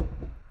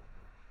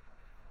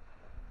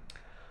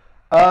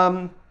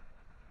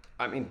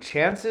 I mean,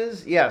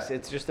 chances, yes.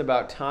 It's just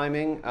about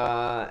timing.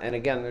 And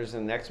again, there's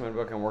an X-Men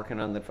book I'm working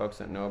on that folks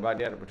don't know about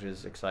yet, which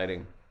is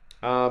exciting.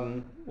 Yeah,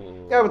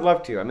 I would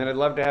love to. I mean, I'd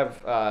love to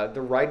have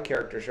the right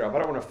character show up. I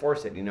don't want to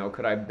force it, you know.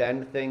 Could I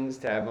bend things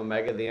to have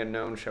Omega the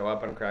Unknown show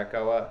up on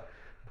Krakoa?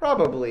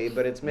 Probably,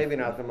 but it's maybe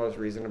not the most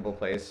reasonable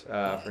place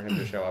for him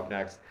to show up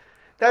next.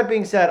 That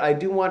being said, I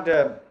do want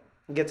to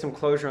get some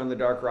closure on the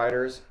Dark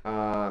Riders.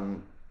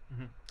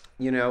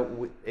 You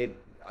know,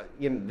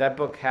 that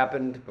book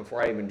happened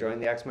before I even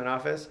joined the X-Men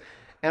office.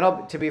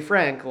 And to be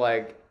frank,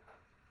 like,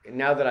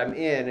 now that I'm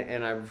in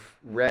and I've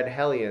read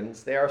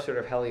Hellions, they are sort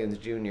of Hellions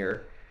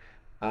Jr.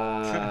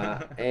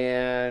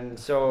 And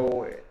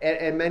so,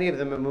 and many of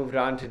them have moved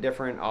on to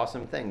different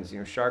awesome things. You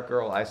know, Shark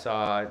Girl, I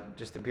saw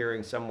just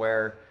appearing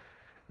somewhere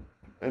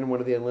in one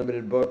of the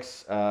Unlimited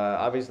books.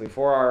 Obviously,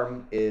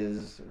 Forearm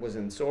was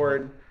in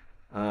Sword.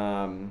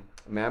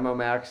 Mammo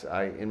Max,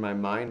 in my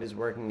mind, is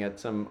working at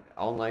some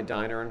all-night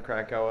diner in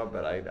Krakoa,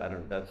 but I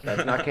don't.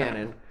 That's not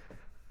canon.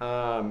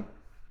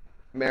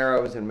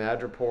 Marrow is in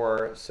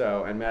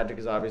Madripoor, and Magic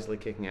is obviously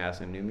kicking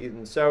ass in New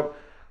Mutants. So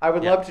I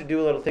would love to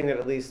do a little thing that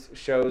at least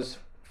shows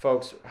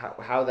folks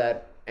how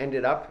that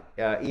ended up,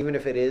 even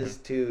if it is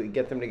to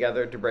get them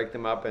together to break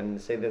them up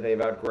and say that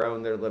they've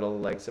outgrown their little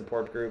like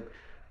support group.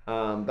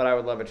 But I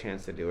would love a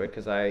chance to do it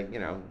because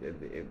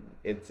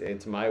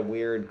it's my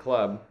weird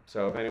club.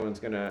 So if anyone's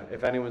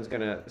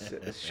gonna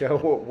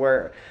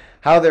show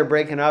how they're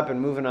breaking up and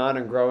moving on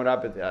and growing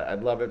up,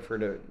 I'd love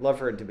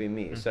for it to be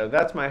me. So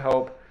that's my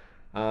hope.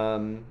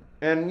 And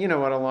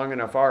on a long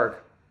enough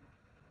arc,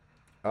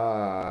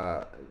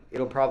 uh,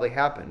 it'll probably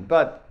happen.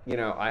 But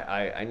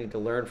I need to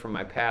learn from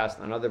my past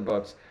on other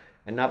books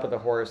and not put the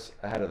horse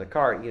ahead of the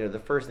cart. The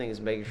first thing is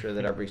making sure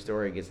that every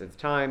story gets its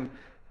time,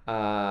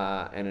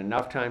 and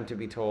enough time to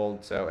be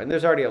told. So, and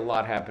there's already a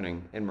lot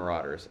happening in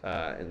Marauders.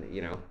 And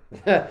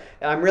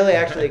I'm really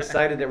actually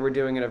excited that we're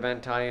doing an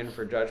event tie-in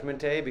for Judgment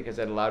Day because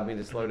it allowed me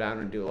to slow down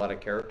and do a lot of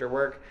character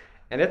work.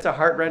 And it's a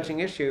heart-wrenching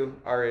issue,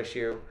 our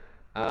issue.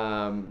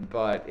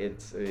 But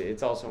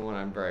it's also one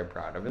I'm very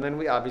proud of. And then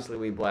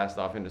we blast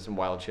off into some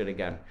wild shit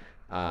again,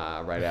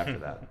 right after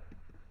that.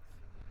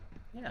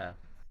 Yeah.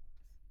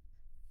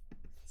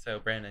 So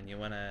Brandon, you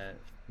want to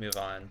move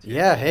on to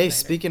Yeah, hey, anything?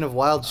 speaking of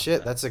wild shit,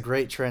 Awesome. that's a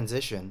great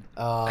transition.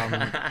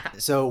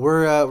 So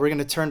we're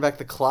gonna turn back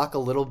the clock a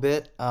little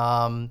bit,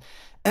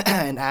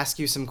 and ask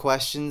you some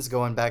questions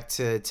going back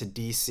to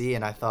DC,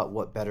 and I thought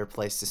what better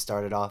place to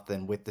start it off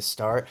than with the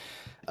start,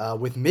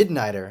 with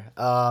Midnighter.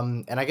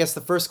 And I guess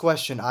the first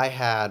question I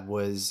had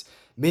was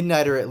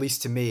Midnighter, at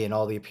least to me, in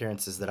all the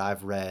appearances that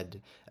I've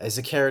read, is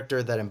a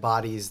character that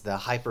embodies the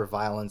hyper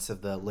violence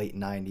of the late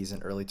 '90s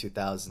and early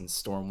 2000s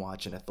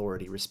Stormwatch and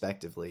Authority,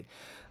 respectively.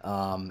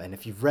 And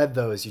if you've read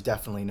those, you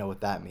definitely know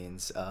what that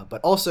means.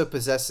 But also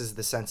possesses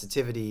the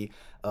sensitivity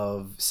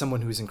of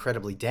someone who's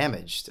incredibly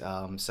damaged,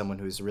 someone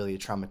who's really a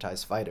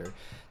traumatized fighter.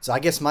 So I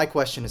guess my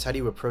question is, how do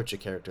you approach a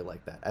character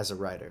like that as a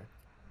writer?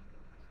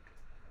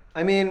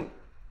 I mean,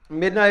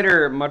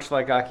 Midnighter, much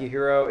like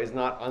Akihiro, is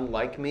not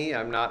unlike me.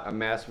 I'm not a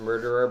mass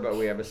murderer, but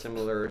we have a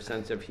similar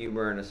sense of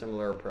humor and a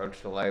similar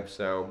approach to life.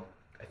 So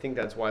I think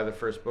that's why the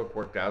first book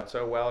worked out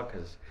so well,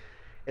 because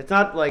it's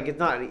not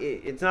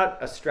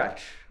a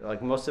stretch.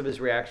 Like most of his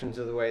reactions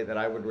are the way that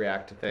I would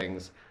react to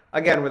things.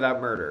 Again,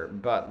 without murder,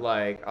 but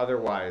like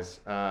otherwise,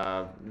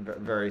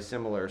 very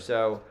similar.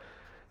 So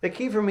the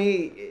key for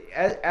me,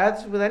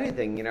 as with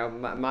anything,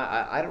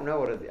 I don't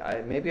know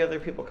maybe other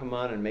people come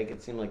on and make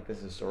it seem like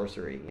this is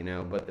sorcery,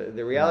 but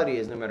the reality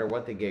is no matter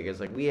what the gig is,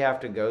 like we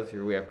have to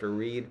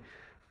read,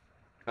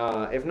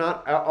 if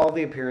not all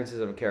the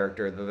appearances of a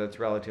character, though that's it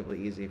was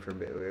relatively easy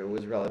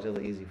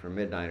for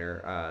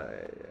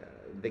Midnighter,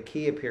 the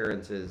key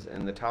appearances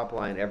and the top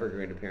line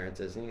evergreen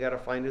appearances, and you got to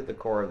find who the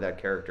core of that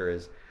character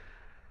is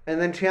and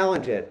then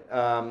challenge it.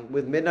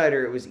 With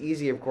Midnighter, it was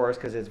easy, of course,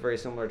 because it's very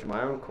similar to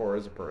my own core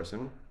as a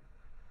person.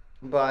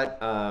 But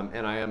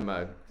and I am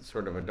a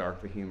sort of a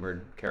darkly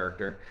humored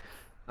character.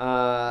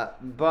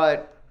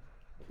 But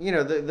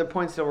the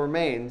point still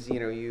remains.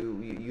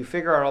 You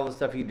figure out all the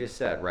stuff you just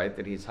said, right?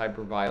 That he's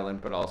hyper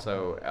violent, but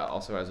also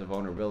has a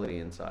vulnerability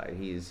inside.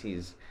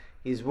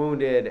 He's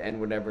wounded and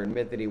would never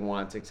admit that he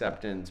wants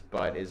acceptance,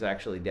 but is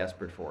actually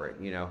desperate for it.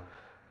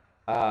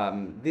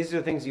 These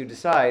are things you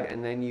decide,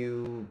 and then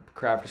you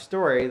craft a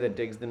story that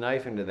digs the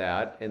knife into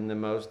that in the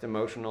most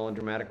emotional and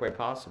dramatic way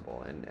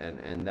possible.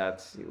 And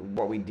that's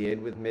what we did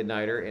with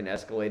Midnighter in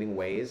escalating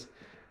ways.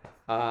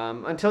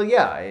 Until,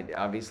 it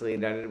obviously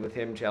ended with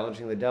him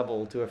challenging the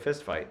devil to a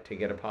fist fight to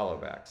get Apollo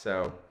back.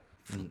 So,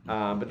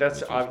 but that's,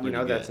 Which was pretty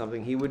that's good.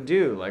 something he would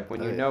do. Like when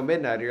Oh, you yeah. know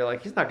Midnighter, you're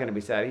like, he's not going to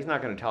be sad. He's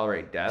not going to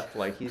tolerate death.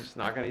 Like he's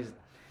not going to,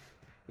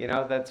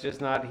 that's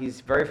just not,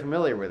 he's very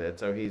familiar with it.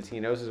 So he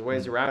knows his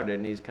ways around it,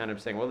 and he's kind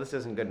of saying, well, this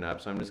isn't good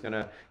enough. So I'm just going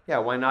to,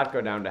 why not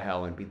go down to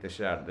hell and beat the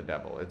shit out of the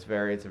devil? It's a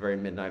very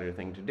Midnighter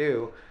thing to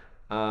do.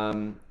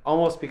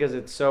 Almost because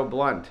it's so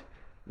blunt,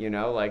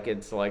 like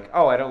it's like,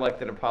 oh, I don't like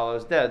that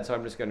Apollo's dead, so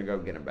I'm just going to go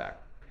get him back.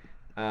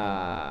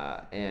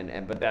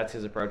 But that's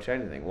his approach to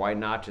anything. Why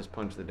not just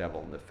punch the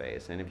devil in the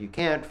face? And if you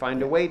can't,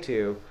 find a way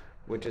to,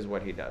 which is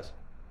what he does.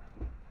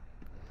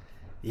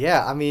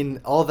 Yeah, I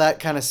mean, all that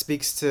kind of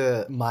speaks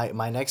to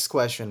my next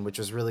question, which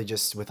was really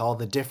just with all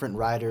the different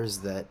writers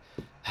that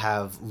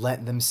have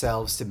lent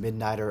themselves to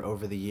Midnighter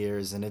over the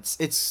years, and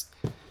it's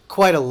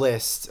quite a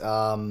list.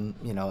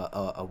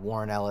 A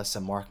Warren Ellis, a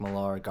Mark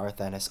Millar, a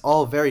Garth Ennis,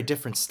 all very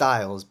different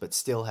styles, but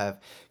still have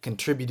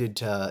contributed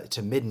to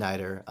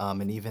Midnighter,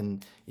 and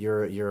even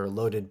your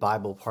loaded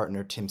Bible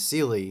partner Tim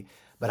Seeley.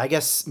 But I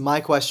guess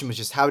my question was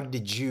just how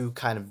did you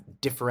kind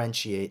of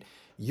differentiate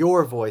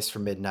your voice for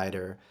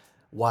Midnighter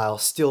while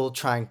still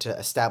trying to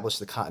establish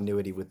the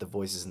continuity with the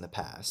voices in the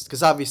past?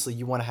 Because obviously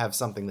you want to have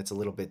something that's a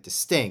little bit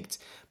distinct,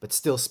 but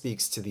still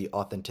speaks to the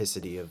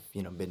authenticity of,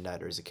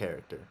 Midnighter as a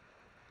character.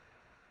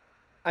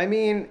 I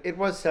mean, it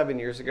was 7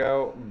 years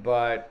ago,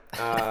 but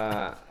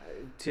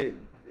to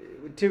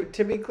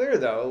be clear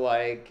though,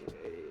 like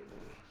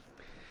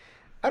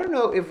I don't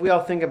know if we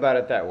all think about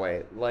it that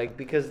way. Like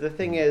because the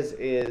thing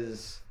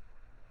is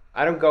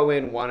I don't go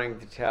in wanting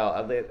to tell.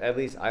 At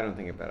least I don't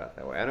think about it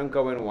that way. I don't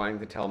go in wanting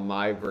to tell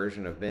my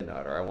version of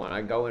Midnighter.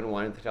 I go in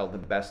wanting to tell the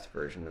best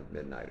version of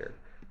Midnighter,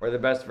 or the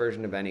best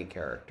version of any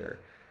character.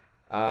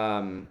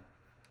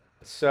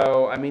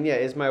 So I mean,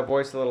 is my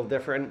voice a little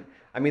different?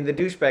 I mean, the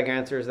douchebag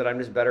answer is that I'm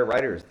just better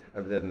writers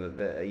than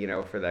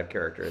for that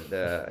character.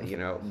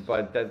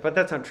 But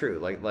that's not true.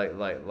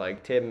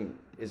 Like Tim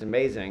is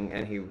amazing,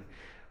 and he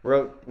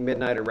wrote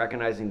Midnighter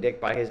recognizing Dick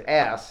by his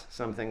ass,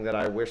 something that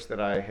I wish that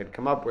I had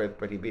come up with,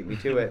 but he beat me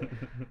to it.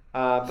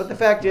 But the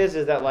fact is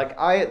that like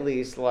I at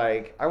least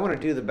like I want to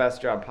do the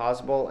best job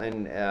possible,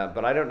 and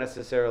but I don't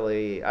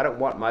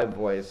want my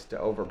voice to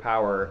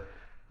overpower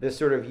this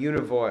sort of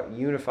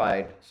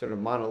unified sort of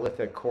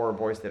monolithic core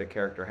voice that a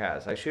character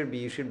has.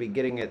 You should be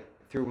getting it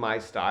through my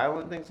style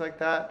and things like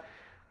that,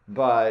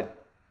 but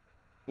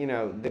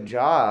the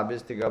job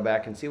is to go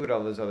back and see what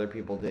all those other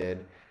people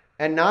did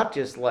and not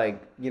just like,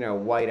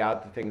 white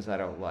out the things I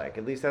don't like.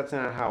 At least that's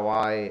not how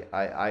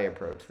I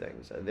approach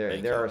things.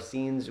 There are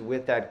scenes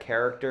with that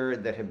character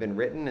that have been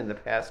written in the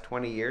past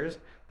 20 years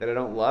that I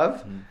don't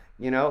love.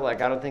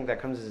 Like I don't think that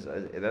comes as,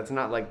 that's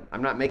not like,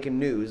 I'm not making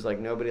news, like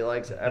nobody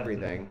likes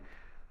everything.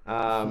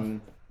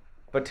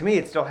 But to me,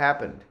 it still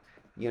happened.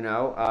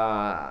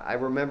 I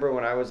remember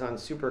when I was on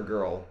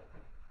Supergirl,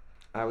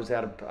 I was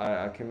at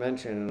a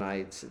convention and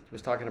I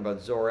was talking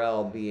about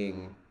Zor-El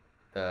being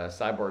the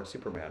cyborg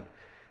Superman.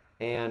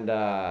 And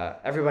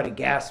everybody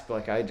gasped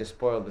like I just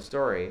spoiled the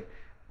story.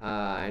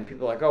 And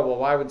people were like, oh, well,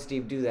 why would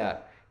Steve do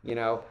that?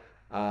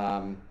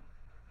 But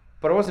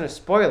it wasn't a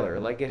spoiler.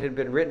 Like it had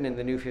been written in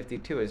the New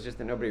 52. It's just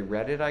that nobody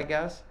read it, I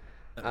guess,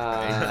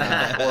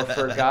 or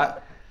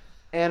forgot.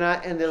 And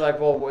they're like,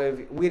 well,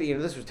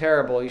 if this was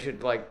terrible. You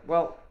should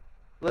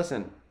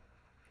listen.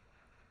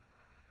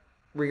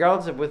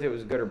 Regardless of whether it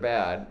was good or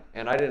bad,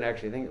 and I didn't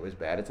actually think it was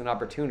bad, it's an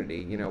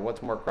opportunity.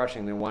 What's more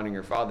crushing than wanting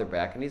your father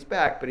back? And he's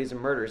back, but he's a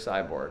murder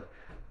cyborg.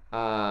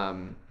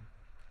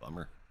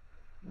 Bummer.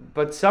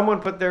 But someone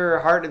put their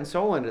heart and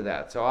soul into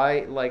that. So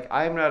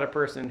I'm not a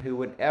person who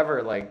would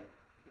ever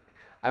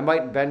I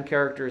might bend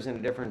characters in a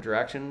different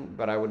direction,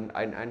 but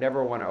I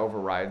never want to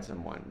override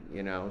someone,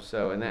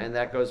 So and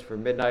that goes for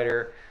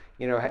Midnighter.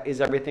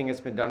 Is everything that's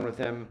been done with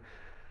him.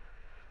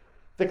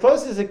 The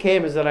closest it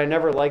came is that I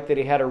never liked that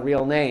he had a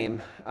real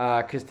name,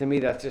 because to me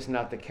that's just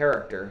not the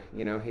character.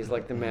 He's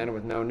like the man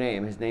with no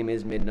name. His name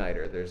is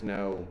Midnighter. There's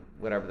no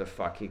whatever the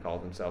fuck he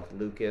called himself,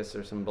 Lucas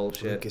or some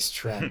bullshit. Lucas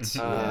Trent.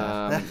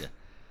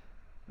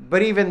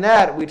 But even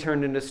that we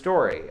turned into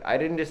story. I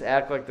didn't just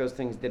act like those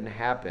things didn't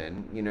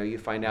happen. You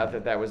find out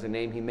that was a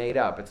name he made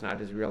up. It's not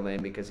his real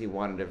name because he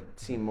wanted to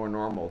seem more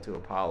normal to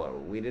Apollo.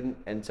 We didn't,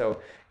 and so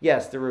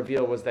yes, the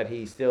reveal was that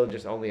he still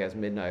just only has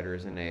Midnighter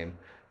as a name.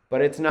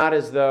 But it's not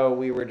as though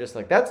we were just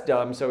like, that's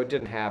dumb, so it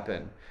didn't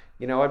happen.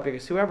 You know what?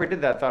 Because whoever did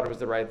that thought it was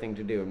the right thing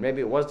to do. And maybe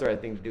it was the right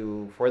thing to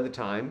do for the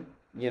time,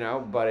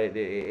 but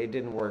it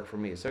didn't work for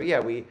me. So yeah,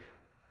 we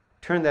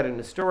turned that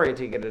into story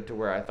to get it to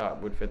where I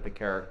thought would fit the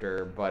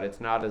character. But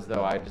it's not as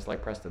though I just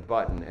pressed a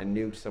button and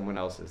nuked someone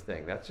else's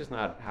thing. That's just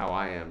not how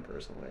I am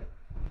personally.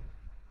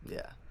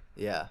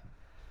 Yeah.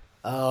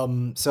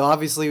 So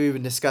obviously we've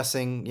been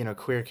discussing,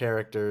 queer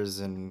characters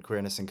and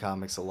queerness in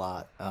comics a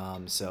lot.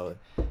 So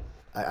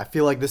I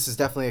feel like this is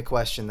definitely a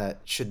question that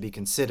should be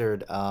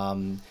considered.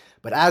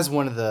 But as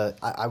one of the,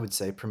 I would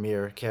say,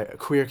 premier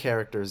queer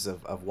characters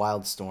of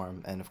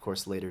Wildstorm and, of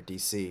course, later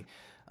DC,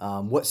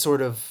 what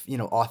sort of,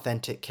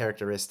 authentic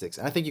characteristics,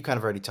 and I think you kind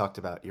of already talked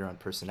about your own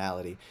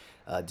personality,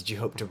 did you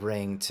hope to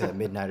bring to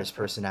Midnighter's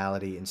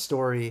personality and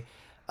story?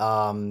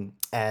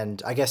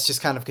 And I guess just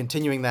kind of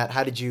continuing that,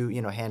 how did you,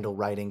 handle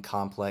writing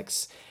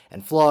complex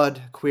and flawed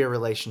queer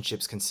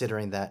relationships,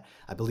 considering that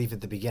I believe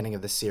at the beginning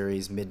of the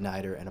series,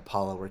 Midnighter and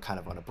Apollo were kind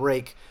of on a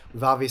break.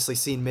 We've obviously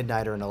seen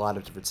Midnighter in a lot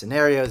of different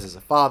scenarios, as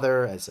a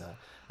father, as a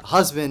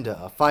husband,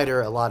 a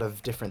fighter, a lot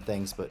of different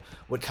things, but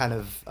what kind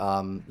of,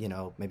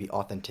 maybe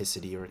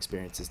authenticity or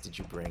experiences did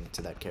you bring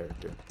to that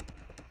character?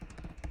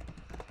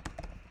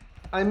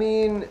 I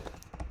mean,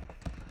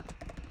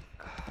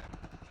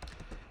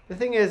 the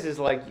thing is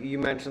like you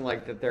mentioned,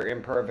 that they're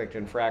imperfect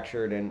and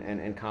fractured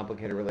and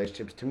complicated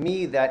relationships. To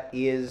me, that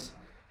is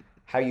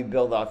how you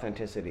build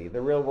authenticity. The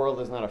real world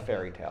is not a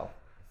fairy tale.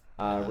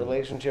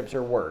 Relationships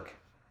are work.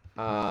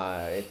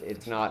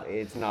 It's not.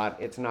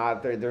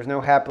 There's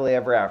no happily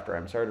ever after.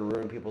 I'm sorry to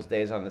ruin people's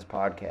days on this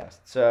podcast.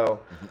 So,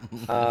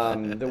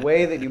 the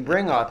way that you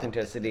bring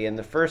authenticity and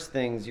the first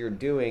things you're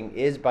doing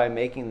is by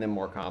making them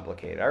more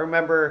complicated. I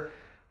remember.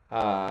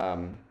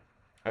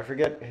 I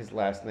forget his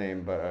last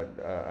name, but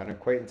an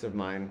acquaintance of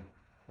mine,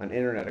 an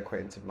internet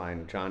acquaintance of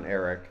mine, John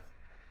Eric,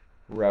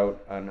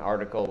 wrote an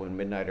article when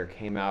Midnighter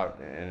came out,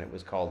 and it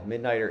was called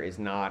 "Midnighter is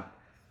not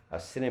a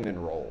cinnamon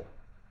roll."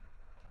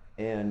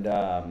 And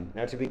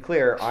now, to be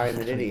clear, I'm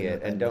an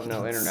idiot and don't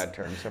know internet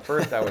terms. So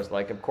first I was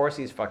like, of course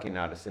he's fucking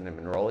not a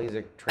cinnamon roll. He's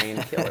a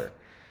trained killer.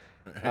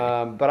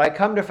 But I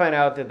come to find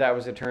out that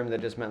was a term that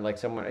just meant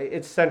someone.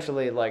 It's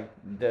essentially like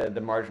the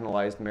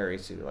marginalized Mary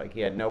Sue. He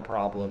had no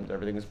problems,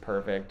 everything was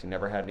perfect, he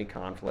never had any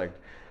conflict,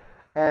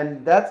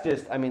 and that's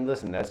just. I mean,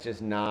 listen, that's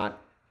just not.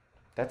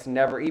 That's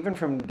never, even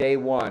from day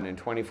one in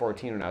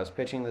 2014 when I was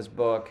pitching this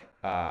book,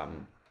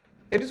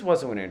 it just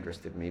wasn't what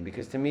interested me,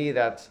 because to me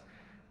that's.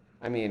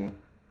 I mean,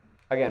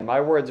 again,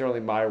 my words are only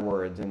my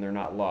words and they're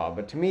not law,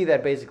 but to me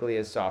that basically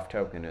is soft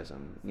tokenism,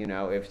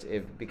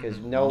 because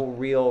no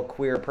real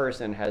queer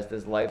person has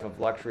this life of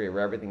luxury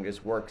where everything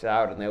just works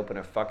out and they open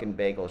a fucking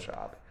bagel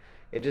shop.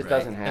 It just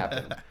doesn't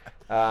happen.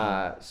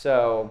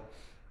 So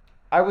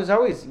I was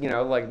always,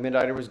 like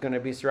Midnighter was going to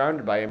be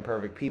surrounded by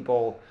imperfect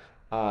people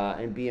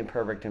and be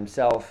imperfect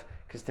himself.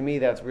 Because to me,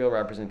 that's real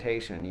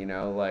representation,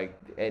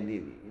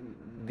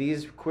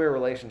 these queer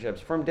relationships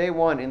from day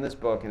one in this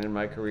book and in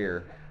my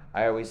career,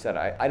 I always said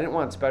I didn't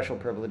want special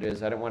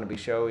privileges. I didn't want to be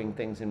showing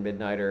things in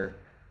Midnighter.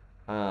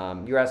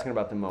 You're asking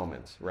about the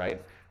moments,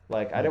 right?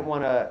 Like, I didn't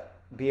want to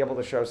be able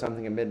to show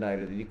something in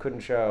Midnighter that you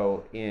couldn't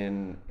show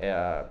in,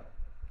 I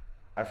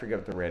forget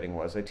what the rating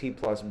was, a T+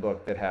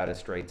 book that had a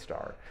straight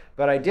star.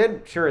 But I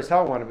did sure as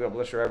hell want to be able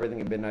to show everything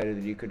in Midnighter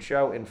that you could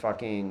show in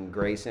fucking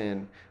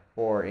Grayson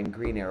or in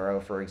Green Arrow,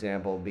 for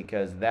example,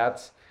 because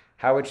that's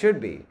how it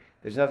should be.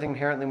 There's nothing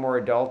inherently more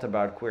adult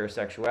about queer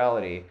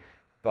sexuality,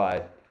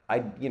 but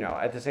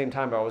at the same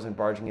time, I wasn't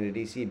barging into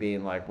DC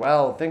being like,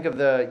 well, think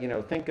of I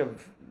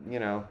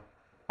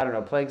don't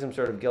know, playing some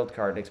sort of guilt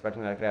card,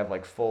 expecting that I could have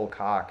like full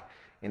cock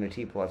in a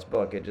T+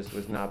 book. It just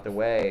was not the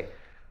way.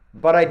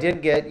 But I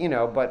did get,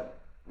 but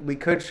we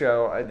could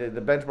show,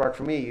 the benchmark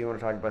for me, you want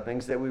to talk about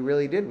things that we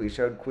really did. We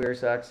showed queer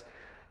sex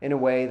in a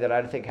way that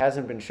I think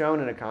hasn't been shown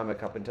in a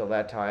comic up until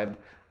that time,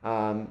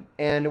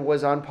 and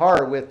was on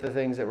par with the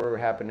things that were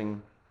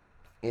happening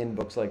in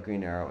books like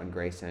Green Arrow and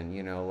Grayson,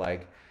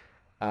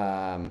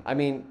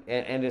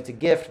 and it's a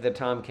gift that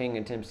Tom King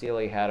and Tim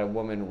Seeley had a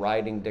woman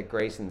riding Dick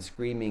Grayson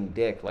screaming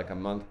dick like a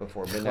month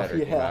before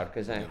Midnighter came out.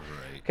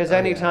 Because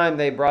anytime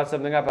they brought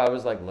something up, I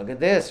was like, look at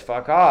this,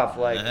 fuck off.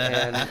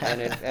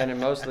 And it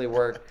mostly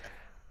worked.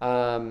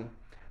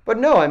 But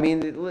no, I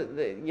mean,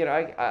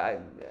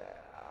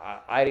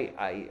 I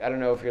don't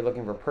know if you're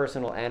looking for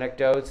personal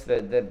anecdotes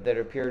that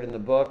appeared in the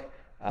book.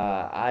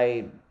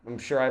 I'm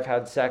sure I've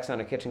had sex on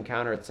a kitchen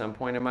counter at some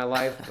point in my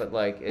life, but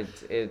like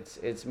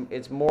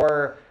it's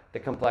more the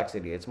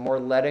complexity. It's more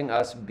letting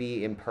us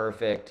be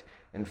imperfect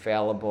and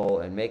fallible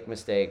and make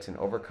mistakes and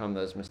overcome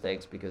those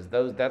mistakes, because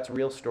that's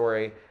real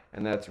story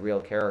and that's real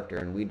character,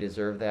 and we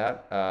deserve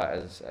that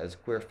as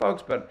queer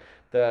folks. But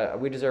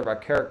we deserve our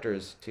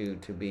characters to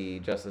be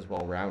just as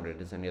well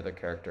rounded as any other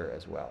character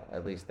as well.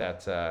 At least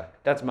that's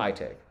my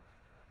take.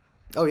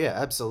 Oh yeah,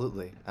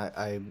 absolutely.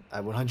 I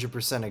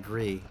 100%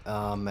 agree.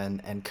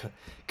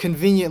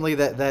 Conveniently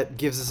that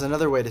gives us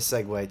another way to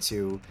segue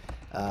to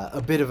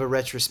a bit of a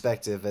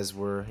retrospective as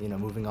we're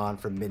moving on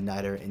from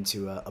Midnighter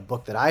into a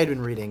book that I had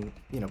been reading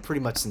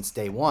pretty much since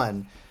day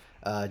one,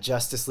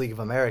 Justice League of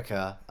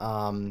America.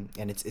 And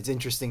it's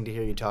interesting to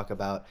hear you talk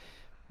about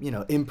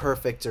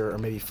imperfect or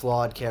maybe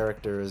flawed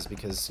characters,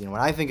 because when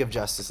I think of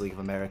Justice League of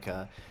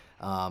America,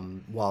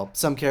 while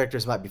some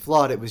characters might be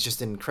flawed, it was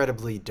just an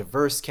incredibly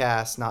diverse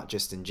cast, not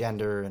just in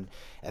gender and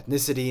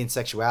ethnicity and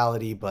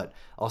sexuality, but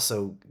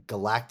also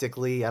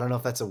galactically. I don't know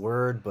if that's a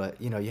word, but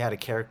you had a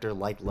character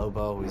like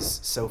Lobo who's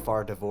so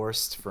far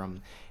divorced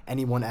from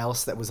anyone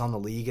else that was on the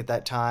league at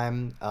that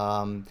time.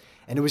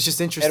 And it was just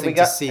interesting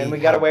to see. And we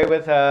got away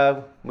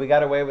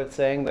with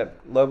saying that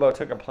Lobo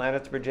took a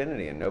planet's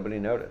virginity and nobody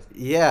noticed.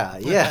 Yeah.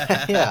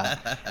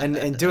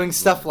 And doing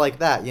stuff like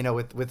that,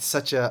 with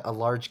such a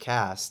large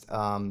cast.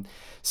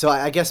 So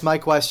I guess my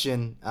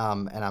question,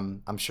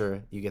 and I'm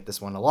sure you get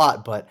this one a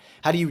lot, but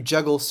how do you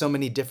juggle so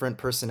many different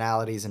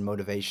personalities and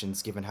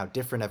motivations, given how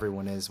different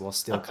everyone is, while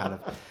still kind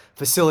of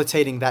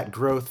facilitating that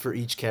growth for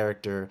each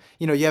character?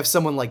 You have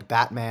someone like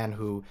Batman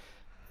who,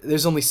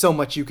 there's only so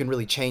much you can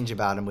really change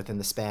about him within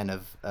the span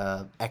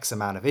of X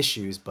amount of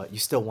issues, but you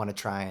still want to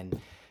try and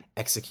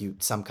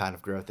execute some kind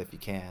of growth if you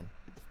can.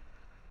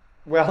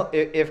 Well,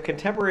 if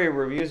contemporary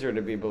reviews are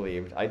to be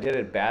believed, I did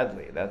it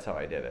badly. That's how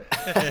I did it.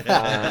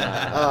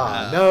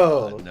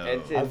 No.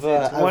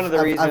 It's one of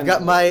the reasons. I've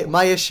got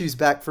my issues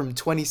back from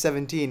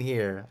 2017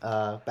 here,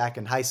 back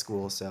in high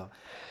school, so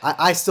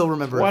I still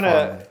remember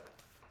it.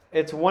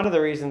 It's one of the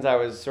reasons I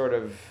was sort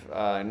of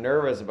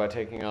nervous about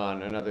taking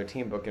on another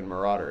team book in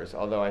Marauders,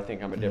 although I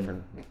think I'm a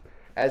different,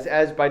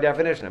 as by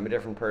definition, I'm a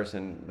different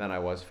person than I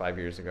was 5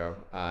 years ago,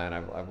 and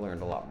I've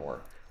learned a lot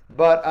more.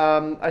 But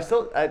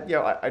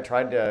I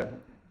tried to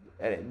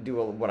do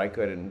what I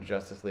could in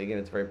Justice League, and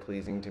it's very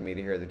pleasing to me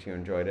to hear that you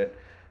enjoyed it.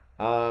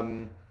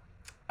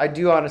 I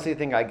do honestly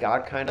think I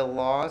got kind of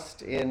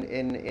lost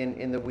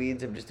in the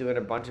weeds of just doing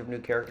a bunch of new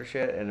character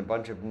shit and a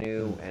bunch of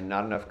new and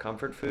not enough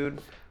comfort food.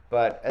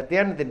 But at the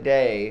end of the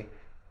day,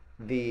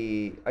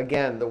 the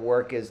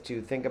work is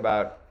to think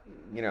about,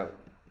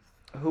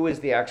 who is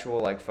the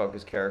actual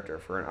focus character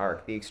for an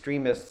arc. The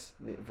Extremists,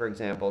 for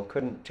example,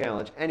 couldn't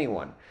challenge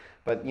anyone,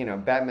 but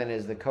Batman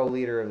is the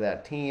co-leader of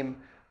that team.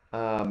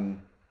 So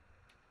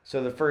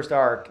the first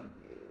arc,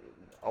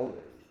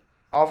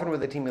 often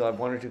with a team, you'll have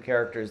one or two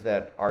characters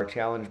that are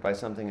challenged by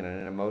something in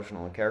an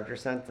emotional and character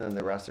sense, and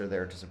the rest are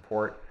there to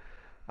support.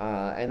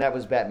 And that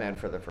was Batman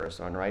for the first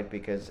one, right?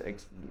 Because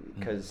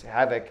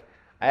Havoc,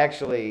 I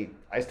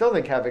still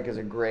think Havoc is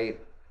a great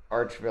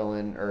arch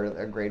villain, or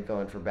a great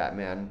villain for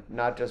Batman,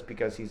 not just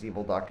because he's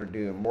evil Doctor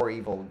Doom, more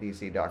evil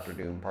DC Doctor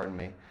Doom, pardon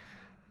me,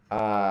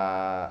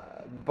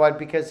 but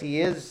because he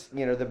is,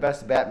 the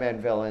best Batman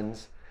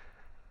villains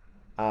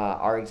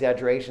are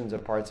exaggerations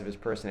of parts of his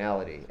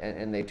personality,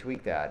 and they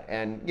tweak that.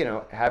 And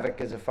Havoc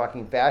is a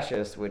fucking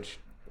fascist, which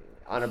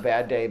on a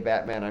bad day,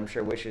 Batman, I'm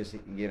sure wishes,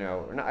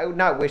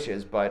 not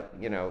wishes, but,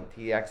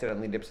 he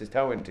accidentally dips his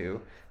toe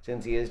into,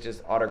 since he is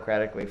just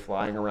autocratically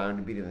flying around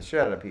and beating the shit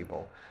out of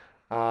people.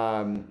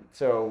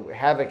 So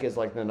Havoc is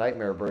like the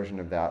nightmare version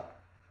of that.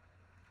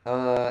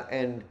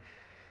 And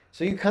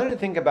so you kind of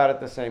think about it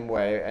the same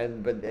way,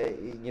 but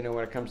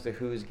when it comes to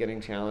who's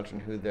getting challenged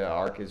and who the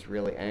arc is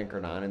really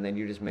anchored on, and then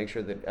you just make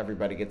sure that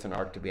everybody gets an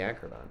arc to be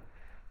anchored on.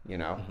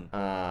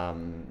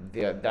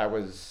 That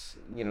was,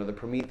 the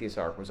Prometheus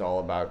arc was all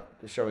about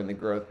showing the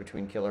growth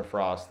between Killer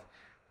Frost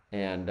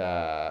and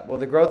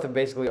the growth of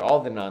basically all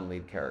the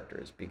non-lead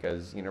characters,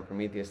 because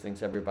Prometheus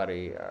thinks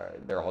everybody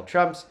they're all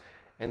chumps,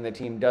 and the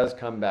team does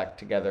come back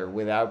together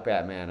without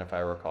Batman, if I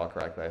recall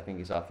correctly. I think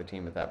he's off the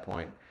team at that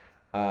point.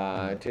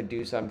 To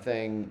do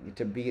something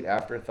to beat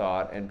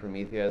Afterthought and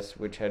Prometheus,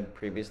 which had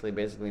previously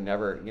basically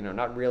never,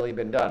 not really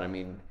been done. I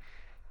mean,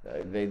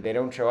 they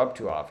don't show up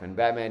too often.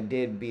 Batman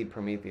did beat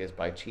Prometheus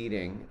by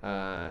cheating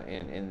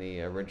in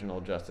the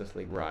original Justice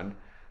League run,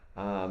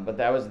 but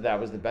that was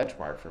the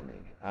benchmark for me.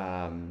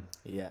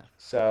 Yeah.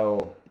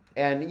 So,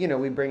 and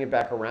we bring it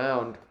back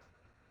around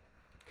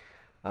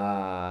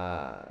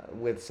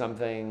with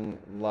something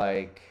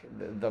like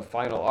the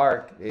final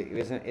arc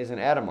is an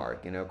Atom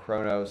arc,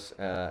 Kronos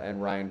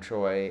and Ryan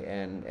Choi,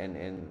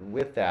 and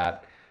with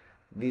that,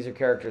 these are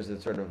characters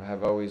that sort of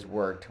have always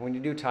worked. When you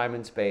do time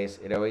and space,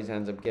 it always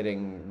ends up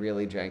getting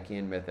really janky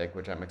and mythic,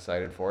 which I'm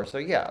excited for. So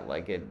yeah,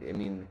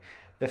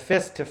 the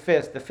fist to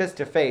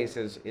face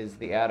is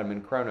the Atom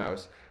and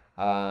Kronos.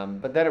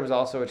 But then it was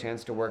also a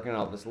chance to work in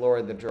all this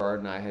lore that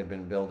Gerard and I had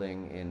been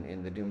building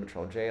in the Doom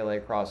Patrol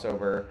JLA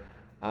crossover.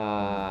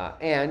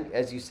 And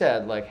as you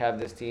said, have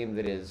this team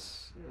that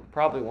is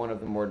probably one of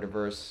the more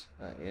diverse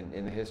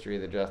in the history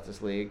of the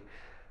Justice League.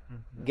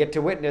 Get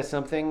to witness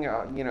something,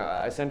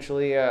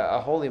 essentially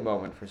a holy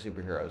moment for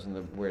superheroes,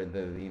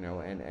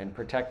 and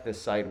protect this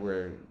site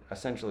where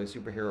essentially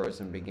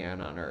superheroism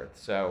began on Earth.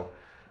 So,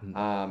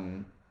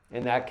 in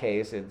that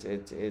case,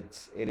 it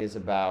is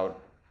about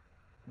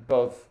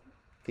both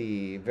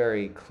the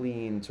very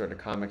clean sort of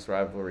comics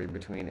rivalry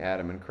between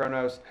Atom and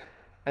Kronos.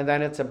 And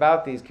then it's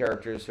about these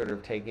characters sort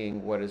of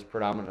taking what had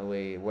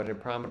predominantly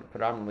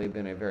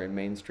been a very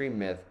mainstream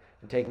myth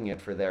and taking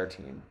it for their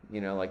team.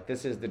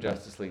 This is the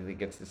Justice League that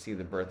gets to see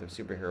the birth of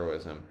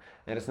superheroism.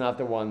 And it's not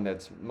the one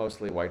that's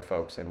mostly white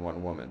folks and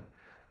one woman.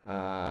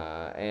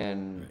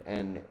 And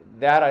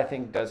that, I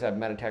think, does have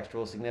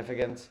metatextual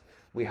significance.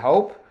 We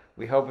hope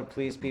it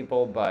pleased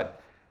people, but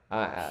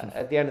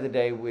at the end of the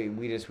day,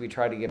 we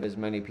try to give as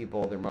many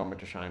people their moment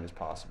to shine as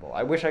possible.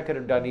 I wish I could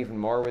have done even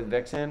more with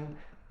Vixen.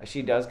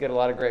 She does get a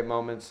lot of great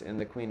moments in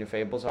the Queen of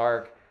Fables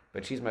arc,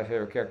 but she's my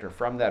favorite character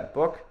from that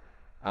book.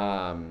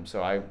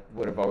 So I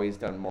would have always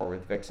done more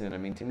with Vixen. I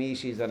mean, to me,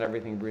 she's done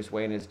everything Bruce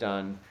Wayne has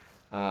done,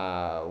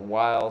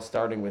 while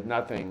starting with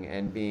nothing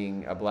and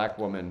being a black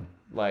woman.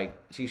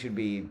 She should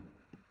be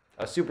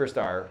a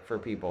superstar for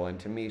people, and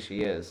to me,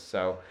 she is.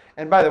 So,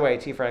 and by the way,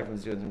 T.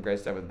 Franklin's doing some great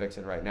stuff with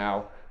Vixen right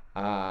now.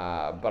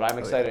 But I'm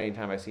excited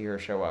anytime I see her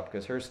show up,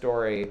 because her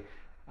story,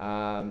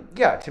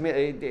 to me,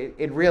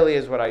 it really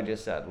is what I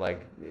just said.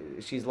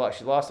 She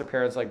lost her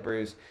parents like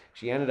Bruce.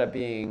 She ended up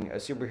being a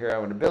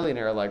superhero and a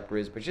billionaire like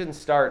Bruce, but she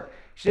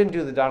didn't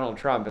do the Donald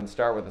Trump and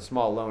start with a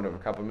small loan of a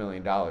couple $1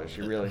 million.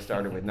 She really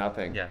started with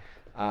nothing.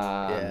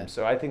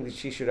 So I think that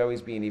she should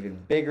always be an even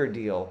bigger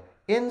deal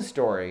in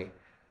story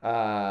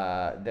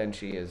than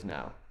she is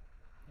now.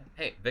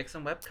 Hey,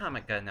 Vixen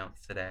webcomic got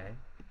announced today.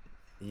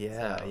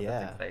 Yeah, so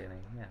that's exciting.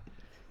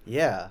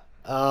 Yeah.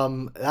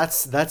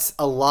 That's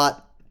a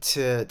lot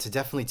to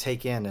definitely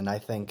take in, and I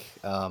think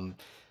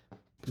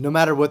no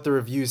matter what the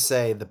reviews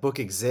say, the book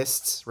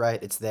exists,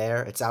 right? It's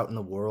there, it's out in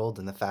the world,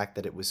 and the fact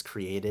that it was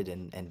created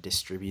and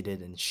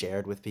distributed and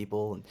shared with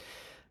people and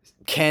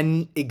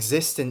can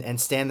exist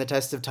and stand the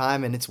test of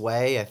time in its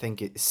way, I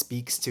think it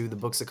speaks to the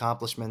book's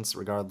accomplishments,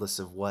 regardless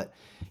of what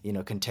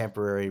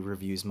contemporary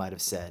reviews might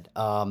have said.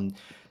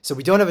 So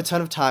we don't have a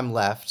ton of time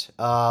left,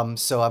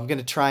 so I'm going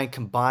to try and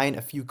combine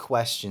a few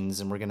questions,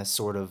 and we're going to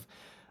sort of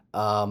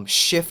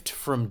shift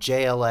from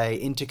JLA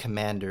into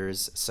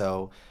Commanders.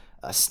 So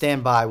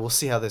stand by. We'll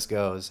see how this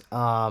goes.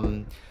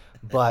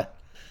 But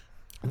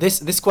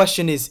this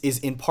question is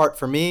in part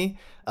for me,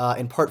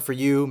 in part for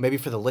you, maybe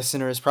for the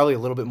listeners, probably a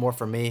little bit more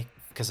for me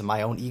because of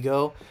my own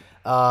ego.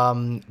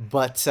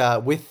 But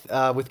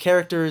with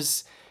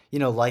characters,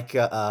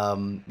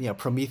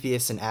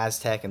 Prometheus and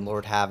Aztec and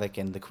Lord Havoc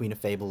and the Queen of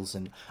Fables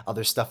and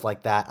other stuff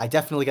like that, I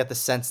definitely get the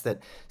sense that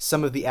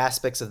some of the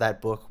aspects of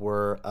that book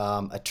were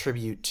a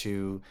tribute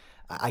to,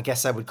 I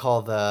guess I would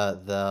call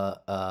the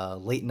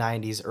late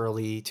 90s,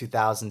 early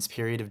 2000s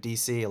period of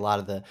DC, a lot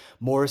of the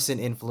Morrison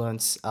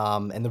influence.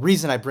 And the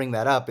reason I bring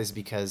that up is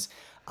because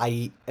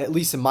I, at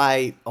least in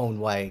my own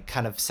way,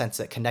 kind of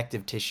sense a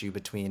connective tissue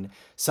between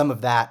some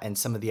of that and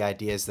some of the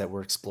ideas that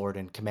were explored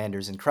in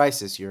Commanders in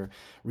Crisis, your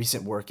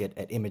recent work at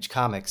Image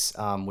Comics,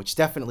 which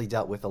definitely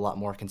dealt with a lot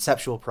more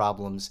conceptual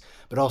problems,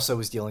 but also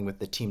was dealing with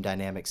the team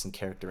dynamics and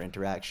character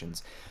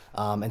interactions.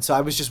 And so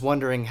I was just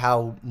wondering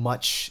how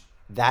much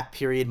that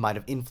period might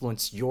have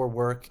influenced your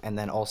work, and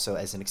then also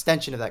as an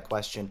extension of that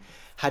question,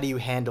 how do you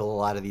handle a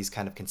lot of these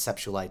kind of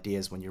conceptual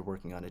ideas when you're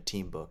working on a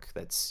team book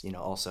that's,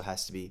 also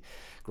has to be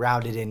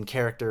grounded in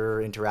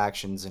character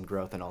interactions and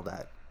growth and all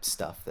that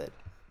stuff that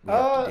we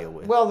have to deal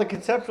with? Well, the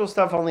conceptual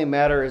stuff only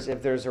matters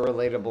if there's a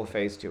relatable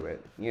face to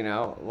it,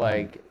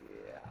 like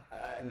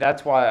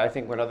that's why I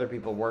think when other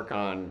people work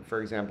on,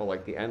 for example,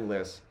 like the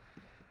Endless,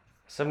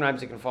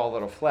 sometimes it can fall a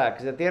little flat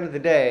because at the end of the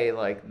day,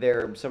 like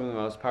they're some of the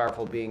most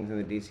powerful beings in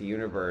the DC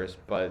universe,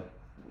 but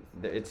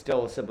it's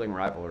still a sibling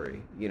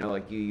rivalry.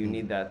 Like you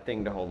need that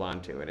thing to hold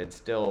on to, and it's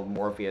still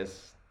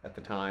Morpheus at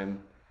the time,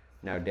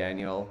 now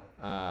Daniel.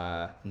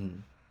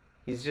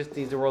 He's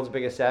the world's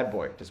biggest sad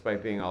boy,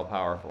 despite being all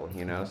powerful.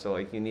 So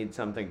like you need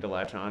something to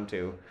latch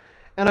onto,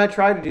 and I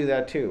try to do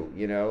that too.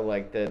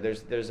 Like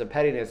there's a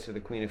pettiness to the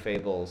Queen of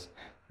Fables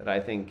that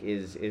I think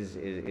is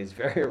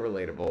very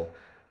relatable.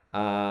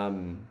 I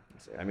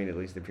mean, at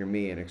least if you're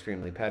me and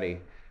extremely petty.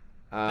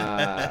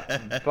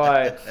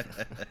 But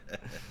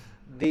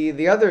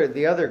the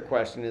other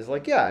question is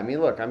like, yeah, I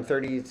mean, look, I'm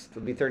 30,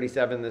 I'll be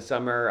 37 this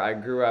summer. I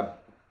grew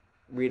up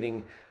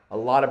reading a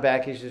lot of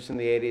back issues from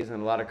the 80s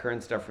and a lot of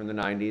current stuff from the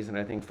 90s, and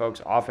I think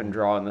folks often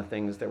draw on the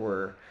things that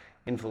were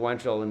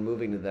influential and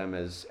moving to them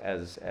as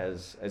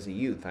a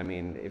youth. I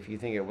mean, if you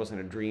think it wasn't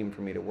a dream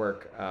for me to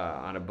work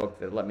on a book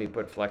that let me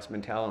put Flex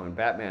Mentallo and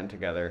Batman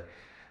together,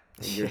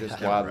 you're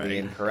just wildly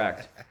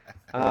incorrect.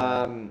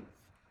 And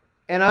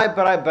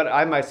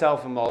I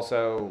myself am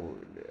also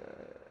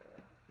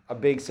a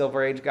big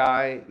Silver Age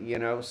guy,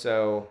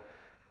 so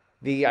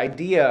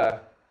the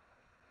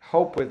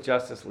hope with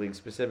Justice League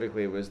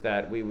specifically was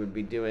that we would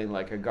be doing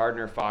like a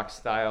Gardner Fox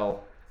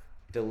style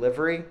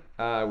delivery,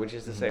 which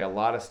is to say a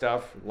lot of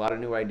stuff, a lot of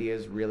new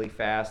ideas really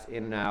fast,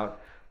 in and out.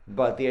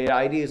 But the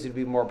ideas would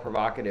be more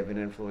provocative and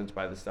influenced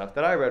by the stuff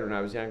that I read when I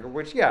was younger,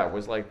 which,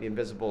 was like The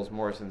Invisibles,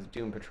 Morrison's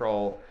Doom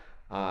Patrol,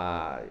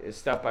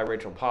 stuff by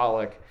Rachel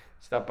Pollack,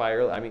 stuff by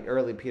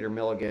early Peter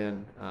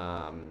Milligan.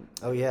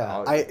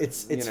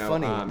 It's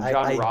funny.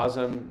 John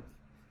Rossum.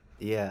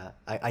 Yeah,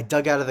 I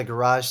dug out of the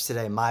garage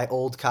today my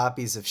old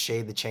copies of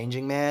Shade the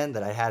Changing Man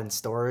that I had in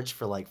storage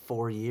for like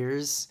 4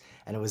 years,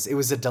 and it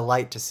was a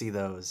delight to see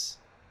those.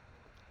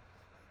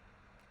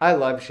 I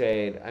love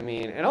Shade. I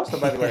mean, and also,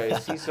 by the way,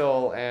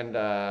 Cecil and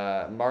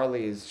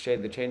Marley's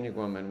Shade the Changing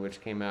Woman, which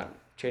came out,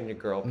 Changing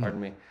Girl,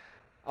 pardon me.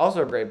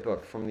 Also a great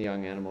book from the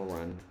Young Animal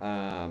run.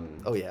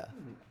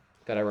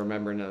 That I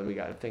remember now that we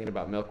got thinking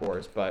about Milk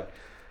Wars. But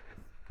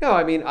no,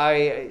 I mean,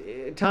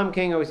 Tom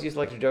King always used to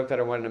like to joke that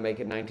I wanted to make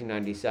it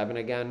 1997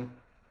 again.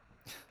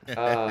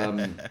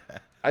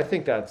 I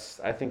think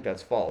that's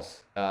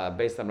false.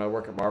 Based on my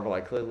work at Marvel,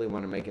 I clearly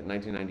want to make it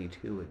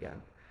 1992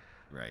 again.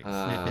 Right.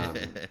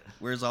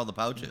 Where's all the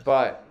pouches?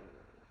 But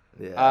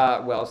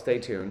well, stay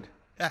tuned.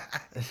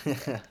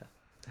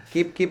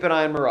 Keep an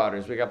eye on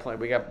Marauders. We got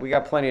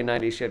plenty of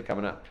 90s shit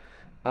coming up.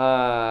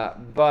 But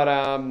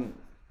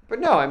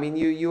no, I mean,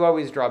 you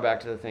always draw back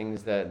to the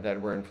things that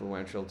were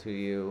influential to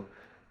you.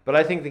 But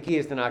I think the key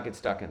is to not get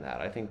stuck in that.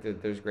 I think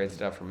that there's great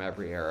stuff from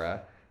every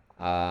era.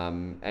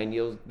 And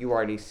you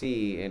already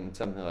see in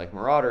something like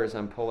Marauders,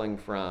 I'm pulling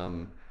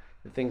from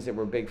the things that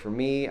were big for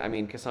me. I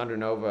mean, Cassandra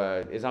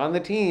Nova is on the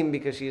team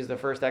because she's the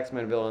first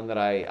X-Men villain that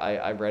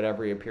I've read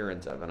every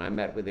appearance of, and I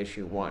met with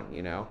issue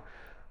 1,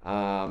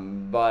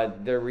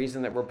 But the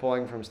reason that we're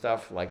pulling from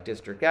stuff like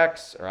District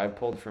X, or I've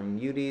pulled from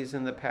Muties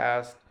in the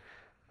past,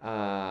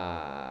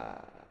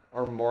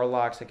 or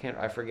Morlocks,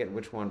 I forget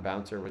which one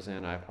Bouncer was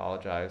in. I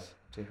apologize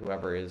to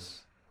whoever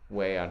is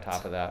way on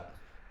top of that.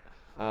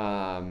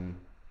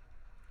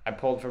 I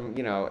pulled from,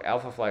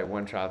 Alpha Flight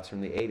one-shots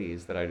from the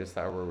 80s that I just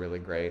thought were really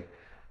great.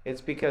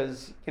 It's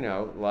because,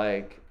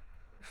 like,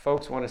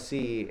 folks want to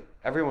see,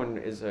 everyone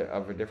is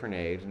of a different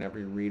age, and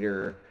every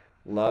reader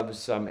loves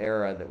some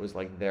era that was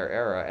like their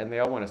era, and they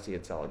all want to see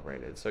it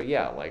celebrated. So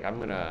yeah, like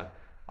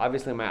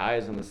obviously my eye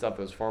is on the stuff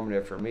that was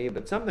formative for me,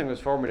 but something was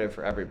formative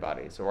for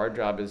everybody. So our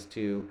job is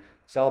to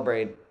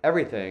celebrate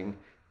everything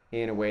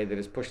in a way that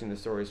is pushing the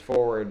stories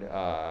forward,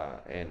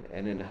 and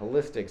in a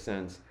holistic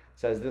sense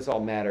says this all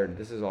mattered,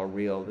 this is all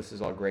real, this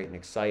is all great and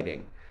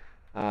exciting.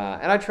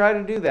 And I try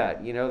to do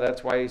that,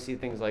 that's why you see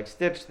things like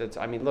Stitch.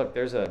 Look,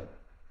 there's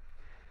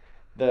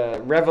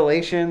the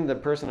Revelation, the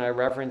person I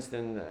referenced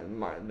in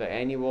the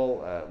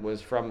annual,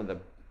 was from the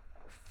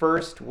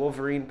first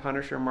Wolverine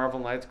Punisher Marvel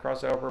Knights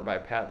crossover by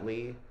Pat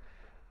Lee.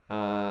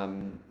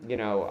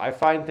 I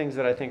find things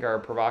that I think are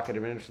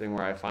provocative and interesting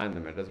where I find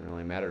them. It doesn't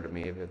really matter to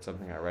me if it's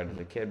something I read as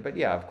a kid. But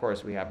yeah, of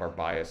course, we have our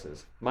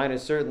biases. Mine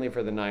is certainly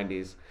for the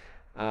 90s.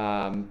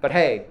 But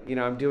hey,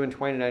 I'm doing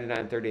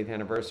 2099 30th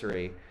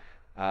anniversary.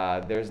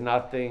 There's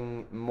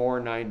nothing more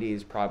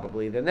 90s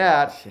probably than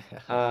that,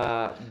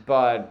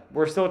 but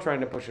we're still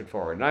trying to push it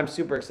forward, and I'm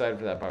super excited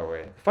for that, by the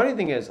way. The funny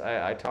thing is,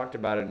 I talked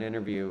about it in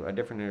a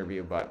different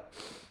interview, but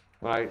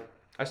when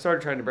I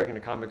started trying to break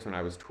into comics when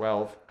I was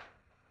 12,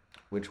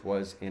 which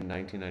was in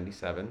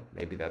 1997.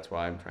 Maybe that's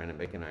why I'm trying to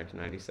make it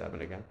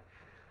 1997 again.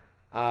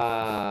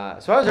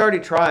 So I was already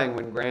trying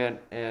when Grant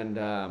and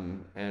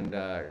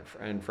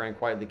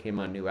Frank Whiteley came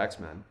on New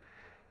X-Men.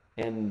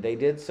 And they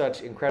did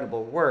such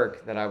incredible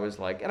work that I was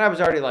like, and I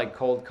was already like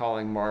cold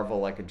calling Marvel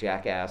like a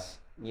jackass,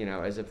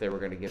 as if they were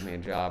going to give me a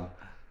job.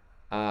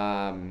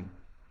 Um,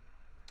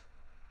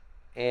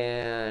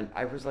 and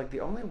I was like, the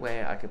only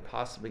way I could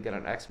possibly get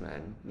on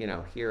X-Men,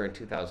 here in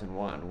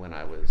 2001 when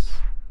I was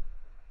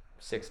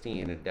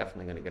 16 and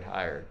definitely going to get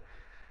hired,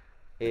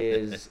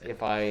 is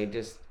if I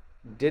just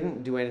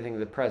didn't do anything to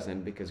the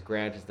present because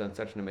Grant has done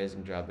such an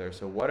amazing job there.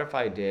 So what if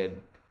I did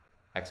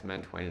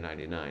X-Men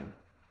 2099?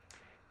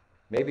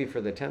 Maybe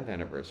for the 10th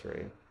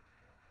anniversary.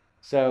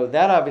 So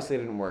that obviously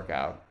didn't work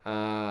out.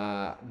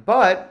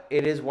 But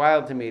it is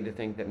wild to me to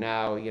think that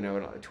now,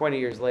 20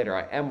 years later,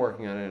 I am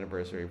working on an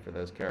anniversary for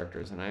those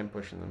characters and I am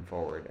pushing them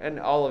forward. And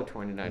all of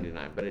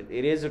 2099. But it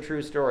is a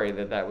true story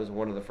that was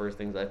one of the first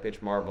things I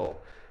pitched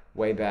Marvel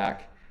way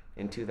back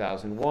in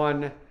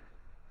 2001,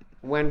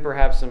 when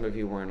perhaps some of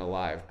you weren't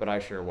alive, but I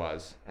sure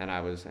was. And I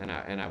was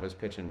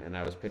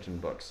pitching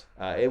books.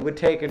 It would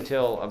take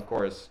until, of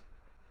course,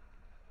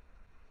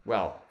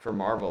 well, for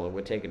Marvel, it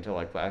would take until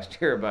like last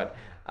year, but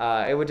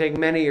it would take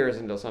many years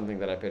until something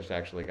that I pitched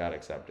actually got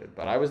accepted.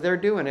 But I was there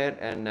doing it,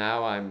 and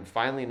now I'm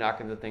finally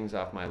knocking the things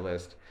off my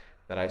list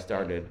that I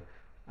started,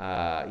 when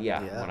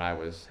I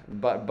was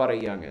but a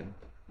youngin'.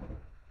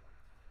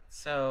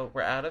 So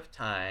we're out of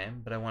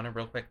time, but I want to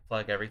real quick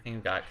plug everything you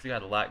got because you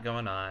got a lot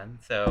going on.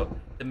 So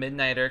the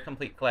Midnighter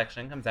Complete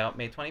Collection comes out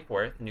May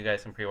 24th, and you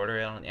guys can pre-order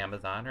it on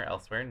Amazon or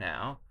elsewhere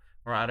now.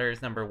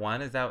 Marauders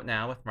 #1 is out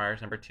now with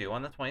Marauders #2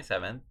 on the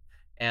 27th.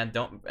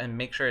 And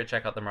make sure to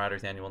check out the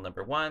Marauders Annual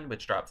 #1,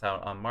 which drops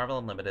out on Marvel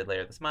Unlimited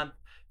later this month.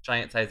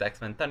 Giant Size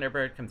X-Men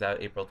Thunderbird comes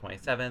out April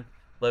 27th.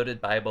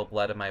 Loaded Bible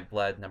Blood of My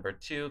Blood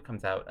 #2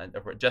 comes out,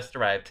 just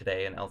arrived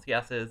today in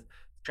LCSs.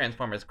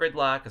 Transformers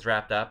Gridlock is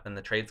wrapped up and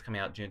the trade's coming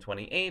out June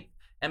 28th.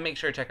 And make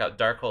sure to check out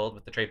Darkhold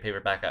with the trade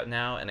paperback out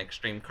now, and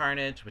Extreme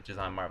Carnage, which is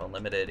on Marvel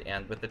Unlimited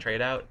and with the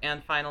trade out.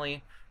 And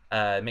finally,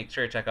 make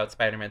sure to check out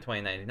Spider-Man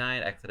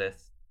 2099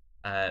 Exodus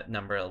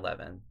number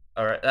 11,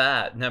 or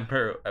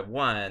number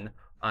 1,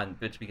 on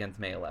which begins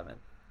May 11th.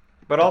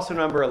 But also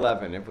number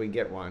 11, if we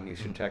get one, you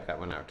should check that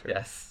one out too.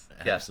 Yes,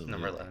 Absolutely.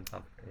 number 11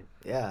 sounds great.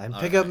 Yeah, and All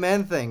Pick Up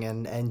Man Thing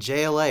and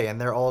JLA, and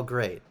they're all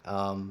great.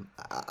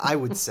 I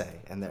would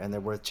say, and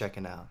they're worth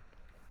checking out.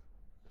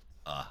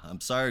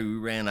 I'm sorry we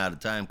ran out of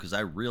time because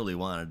I really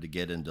wanted to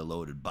get into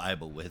Loaded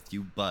Bible with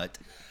you, but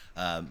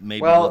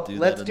maybe we'll do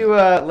let's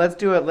that. Let's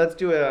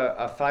do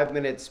a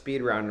 5-minute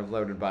speed round of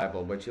Loaded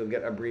Bible, but you'll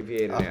get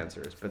abbreviated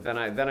answers. But then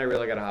I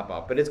really got to hop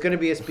off. But it's going to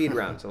be a speed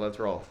round, so let's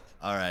roll.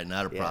 All right,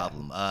 not a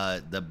problem.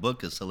 The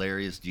book is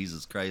hilarious.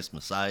 Jesus Christ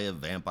Messiah,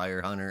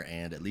 Vampire Hunter,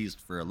 and at least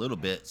for a little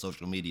bit,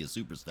 social media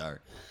superstar.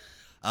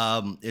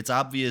 It's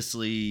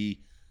obviously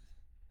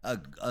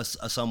a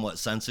somewhat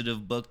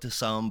sensitive book to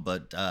some,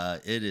 but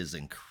it is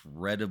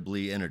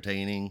incredibly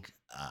entertaining.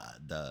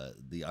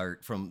 The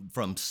art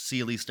from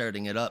Seeley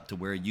starting it up to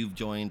where you've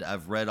joined.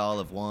 I've read all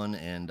of 1,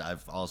 and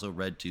I've also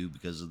read 2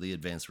 because of the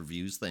advanced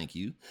reviews. Thank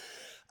you.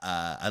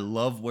 I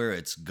love where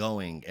it's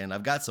going, and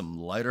I've got some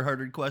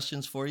lighter-hearted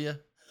questions for you.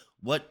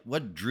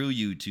 What drew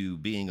you to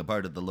being a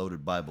part of the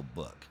Loaded Bible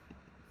book?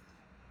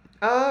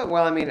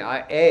 Well, I mean,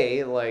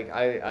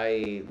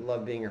 I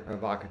love being a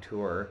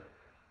provocateur.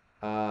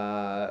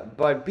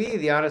 But B,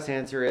 the honest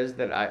answer is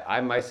that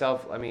I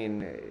myself, I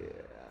mean,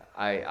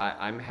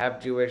 I'm half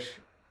Jewish,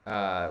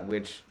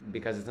 which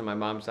because it's on my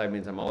mom's side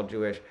means I'm all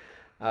Jewish.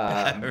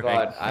 Right.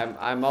 But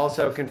I'm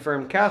also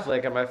confirmed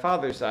Catholic on my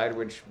father's side,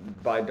 which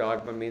by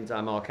dogma means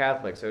I'm all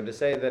Catholic. So to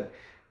say that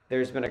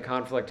there's been a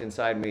conflict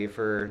inside me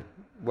for,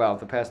 well,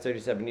 the past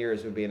 37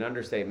 years would be an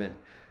understatement.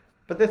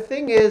 But the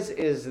thing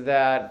is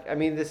that, I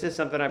mean, this is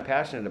something I'm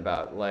passionate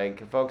about.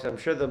 Like, folks, I'm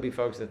sure there'll be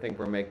folks that think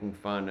we're making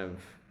fun of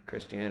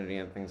Christianity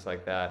and things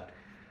like that.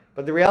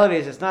 But the reality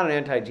is it's not an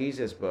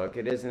anti-Jesus book.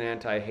 It is an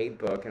anti-hate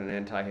book and an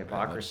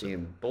anti-hypocrisy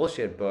and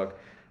bullshit book.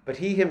 But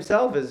he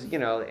himself is,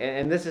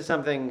 and this is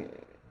something,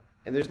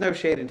 and there's no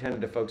shade intended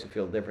to folks who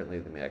feel differently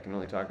than me. I can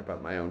only talk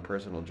about my own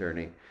personal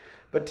journey.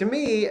 But to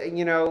me,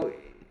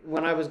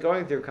 when I was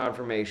going through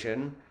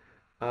confirmation,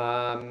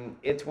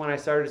 it's when I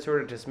started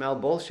sort of to smell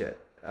bullshit.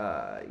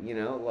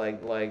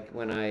 Like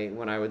when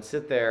I would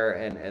sit there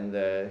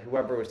and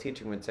whoever was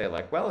teaching would say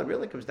like, well, it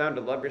really comes down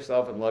to love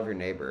yourself and love your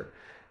neighbor.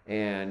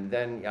 And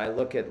then I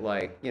look at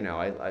I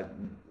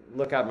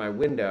look out my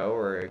window,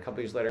 or a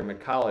couple years later I'm at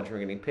college, we're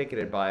getting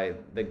picketed by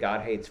the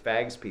God hates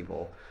fags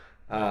people.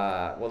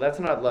 Well, that's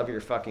not love your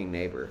fucking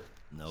neighbor.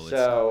 No, it's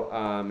so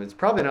it's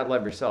probably not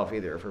love yourself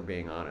either, if we're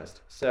being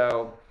honest.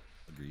 So,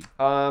 agreed.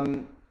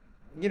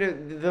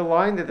 The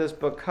line that this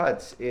book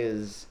cuts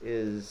is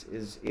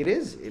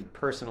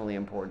personally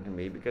important to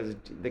me because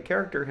the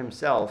character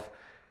himself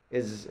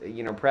is,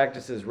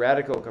 practices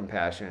radical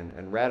compassion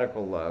and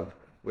radical love,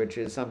 which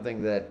is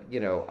something that,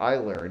 I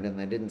learned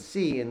and I didn't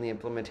see in the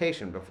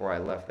implementation before I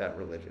left that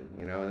religion,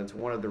 and it's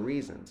one of the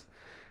reasons.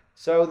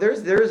 So there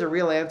is a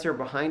real answer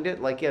behind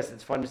it. Like, yes,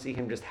 it's fun to see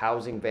him just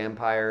housing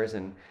vampires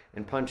and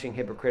punching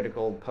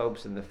hypocritical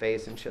popes in the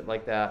face and shit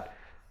like that.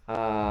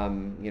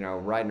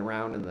 riding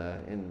around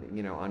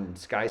on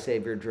Sky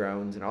Savior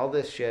drones and all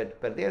this shit.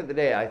 But at the end of the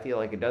day, I feel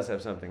like it does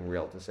have something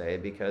real to say,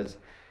 because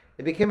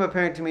it became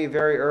apparent to me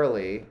very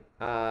early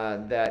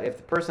that if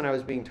the person I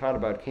was being taught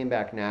about came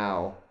back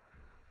now,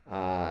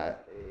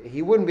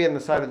 he wouldn't be on the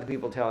side of the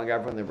people telling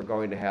everyone they were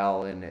going to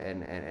hell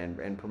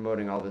and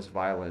promoting all this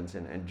violence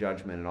and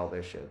judgment and all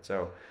this shit.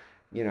 So,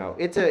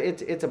 it's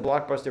a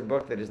blockbuster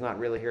book that is not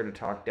really here to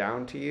talk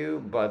down to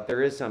you, but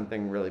there is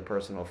something really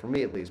personal, for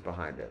me at least,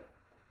 behind it.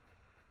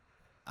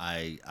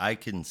 I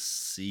can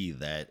see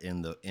that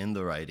in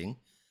the writing.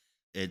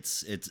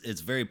 It's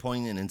very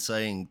poignant in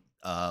saying,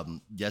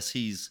 yes,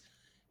 he's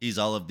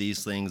all of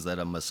these things that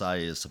a messiah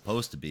is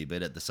supposed to be,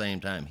 but at the same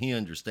time, he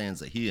understands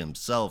that he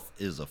himself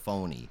is a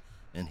phony,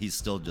 and he's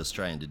still just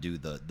trying to do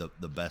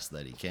the best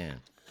that he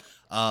can.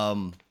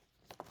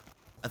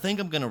 I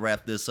think I'm gonna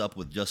wrap this up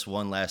with just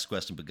one last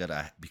question,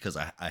 because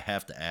I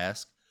have to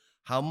ask,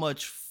 how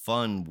much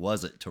fun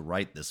was it to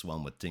write this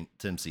one with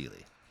Tim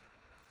Seeley?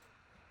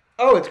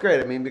 Oh, it's great.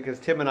 I mean, because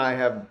Tim and I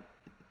have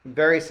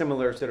very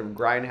similar sort of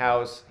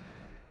grindhouse,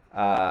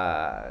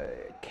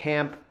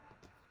 camp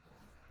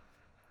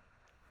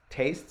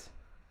tastes.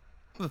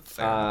 We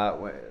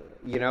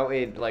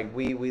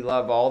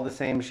love all the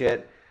same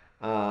shit,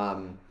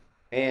 and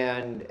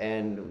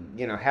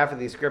half of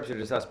these scripts are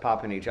just us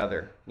popping each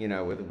other,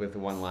 with the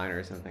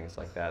one-liners and things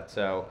like that.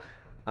 So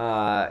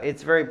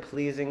it's very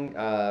pleasing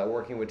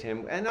working with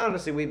Tim, and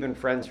honestly, we've been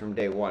friends from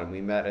day one. We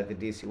met at the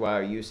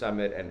DCYOU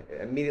Summit and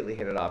immediately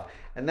hit it off,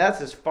 and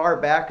that's as far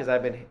back as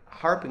I've been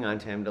harping on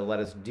Tim to let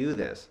us do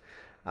this.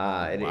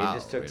 It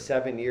just took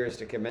 7 years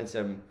to convince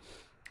him.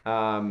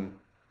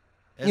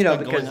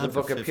 Because the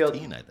book appealed.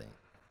 I think.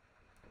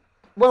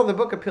 Well, the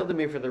book appealed to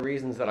me for the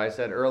reasons that I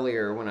said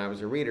earlier when I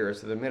was a reader.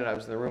 So the minute I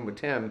was in the room with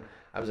Tim,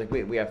 I was like,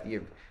 "Wait, we got to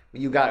do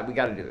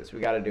this.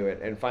 We got to do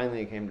it." And finally,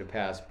 it came to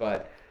pass.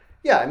 But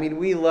yeah, I mean,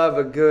 we love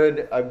a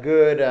good.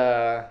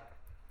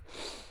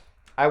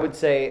 I would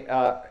say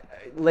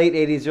late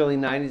 '80s, early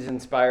 '90s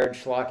inspired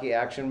schlocky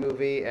action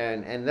movie,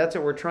 and that's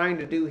what we're trying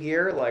to do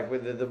here. Like,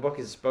 with the book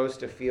is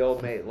supposed to feel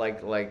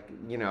like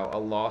a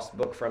lost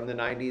book from the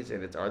 '90s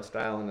in its art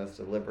style and its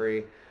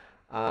delivery,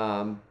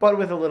 but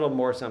with a little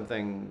more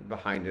something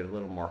behind it, a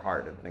little more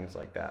heart and things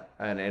like that,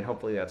 and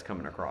hopefully that's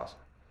coming across.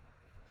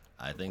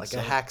 I think like so.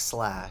 a hack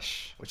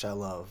slash, which I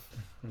love.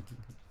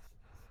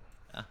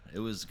 Yeah, it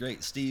was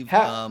great, Steve. Go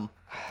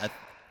ahead.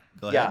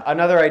 Yeah,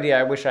 another idea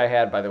I wish I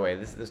had, by the way.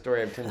 This is the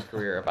story of Tim's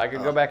career. If I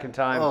could go back in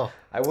time,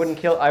 I wouldn't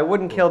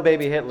kill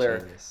baby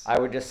Hitler. Jeez. I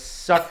would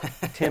just suck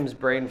Tim's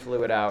brain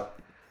fluid out.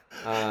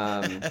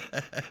 And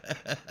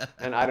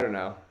I don't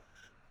know,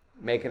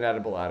 make an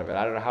edible out of it.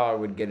 I don't know how I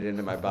would get it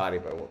into my body,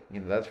 but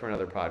that's for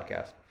another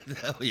podcast.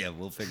 Oh, yeah,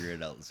 we'll figure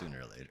it out sooner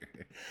or later.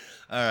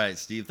 All right,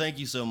 Steve, thank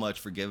you so much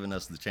for giving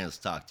us the chance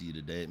to talk to you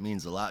today. It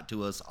means a lot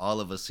to us. All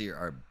of us here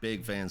are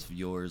big fans of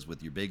yours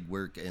with your big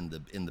work in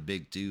the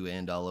big two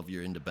and all of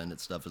your independent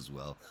stuff as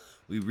well.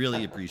 We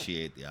really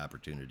appreciate the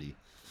opportunity.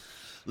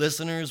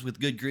 Listeners,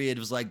 with good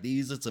creatives like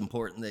these, it's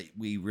important that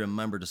we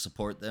remember to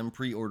support them.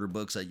 Pre-order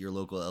books at your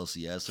local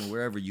LCS and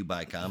wherever you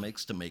buy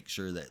comics to make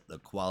sure that the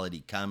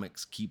quality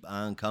comics keep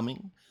on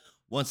coming.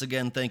 Once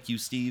again, thank you,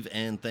 Steve,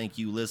 and thank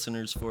you,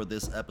 listeners, for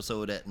this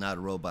episode at Not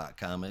a Robot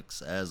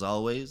Comics. As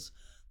always,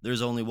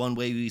 there's only one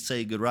way we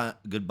say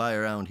goodbye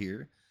around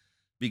here.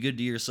 Be good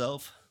to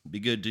yourself, be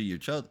good to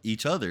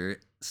each other,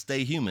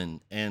 stay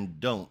human,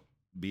 and don't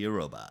be a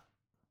robot.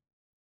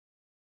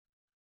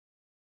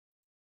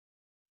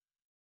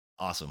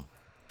 Awesome.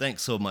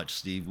 Thanks so much,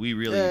 Steve. We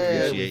really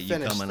appreciate you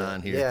coming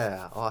on here.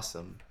 Yeah,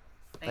 awesome.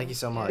 Thank you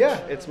so much. Yeah,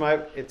 it's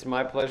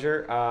my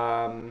pleasure.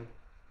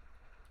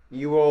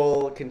 You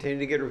will continue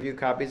to get review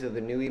copies of the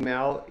new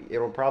email.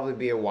 It'll probably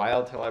be a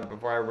while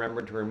before I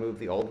remember to remove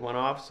the old one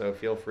off, so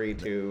feel free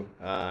to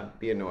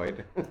be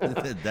annoyed.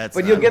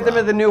 But you'll get them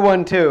in the new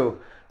one too.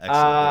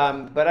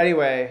 But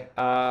anyway,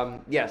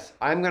 yes,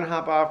 I'm going to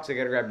hop off because I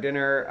got to grab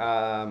dinner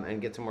and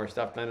get some more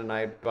stuff done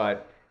tonight.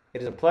 But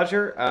it is a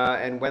pleasure.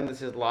 And when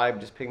this is live,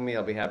 just ping me.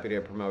 I'll be happy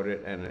to promote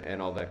it and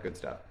all that good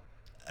stuff.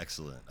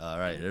 Excellent. All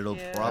right. It'll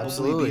probably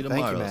Absolutely. be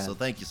tomorrow. Thank you, man. So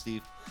thank you,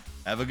 Steve.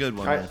 Have a good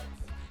one, All right. man.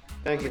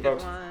 Thank you, Good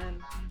folks.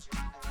 one.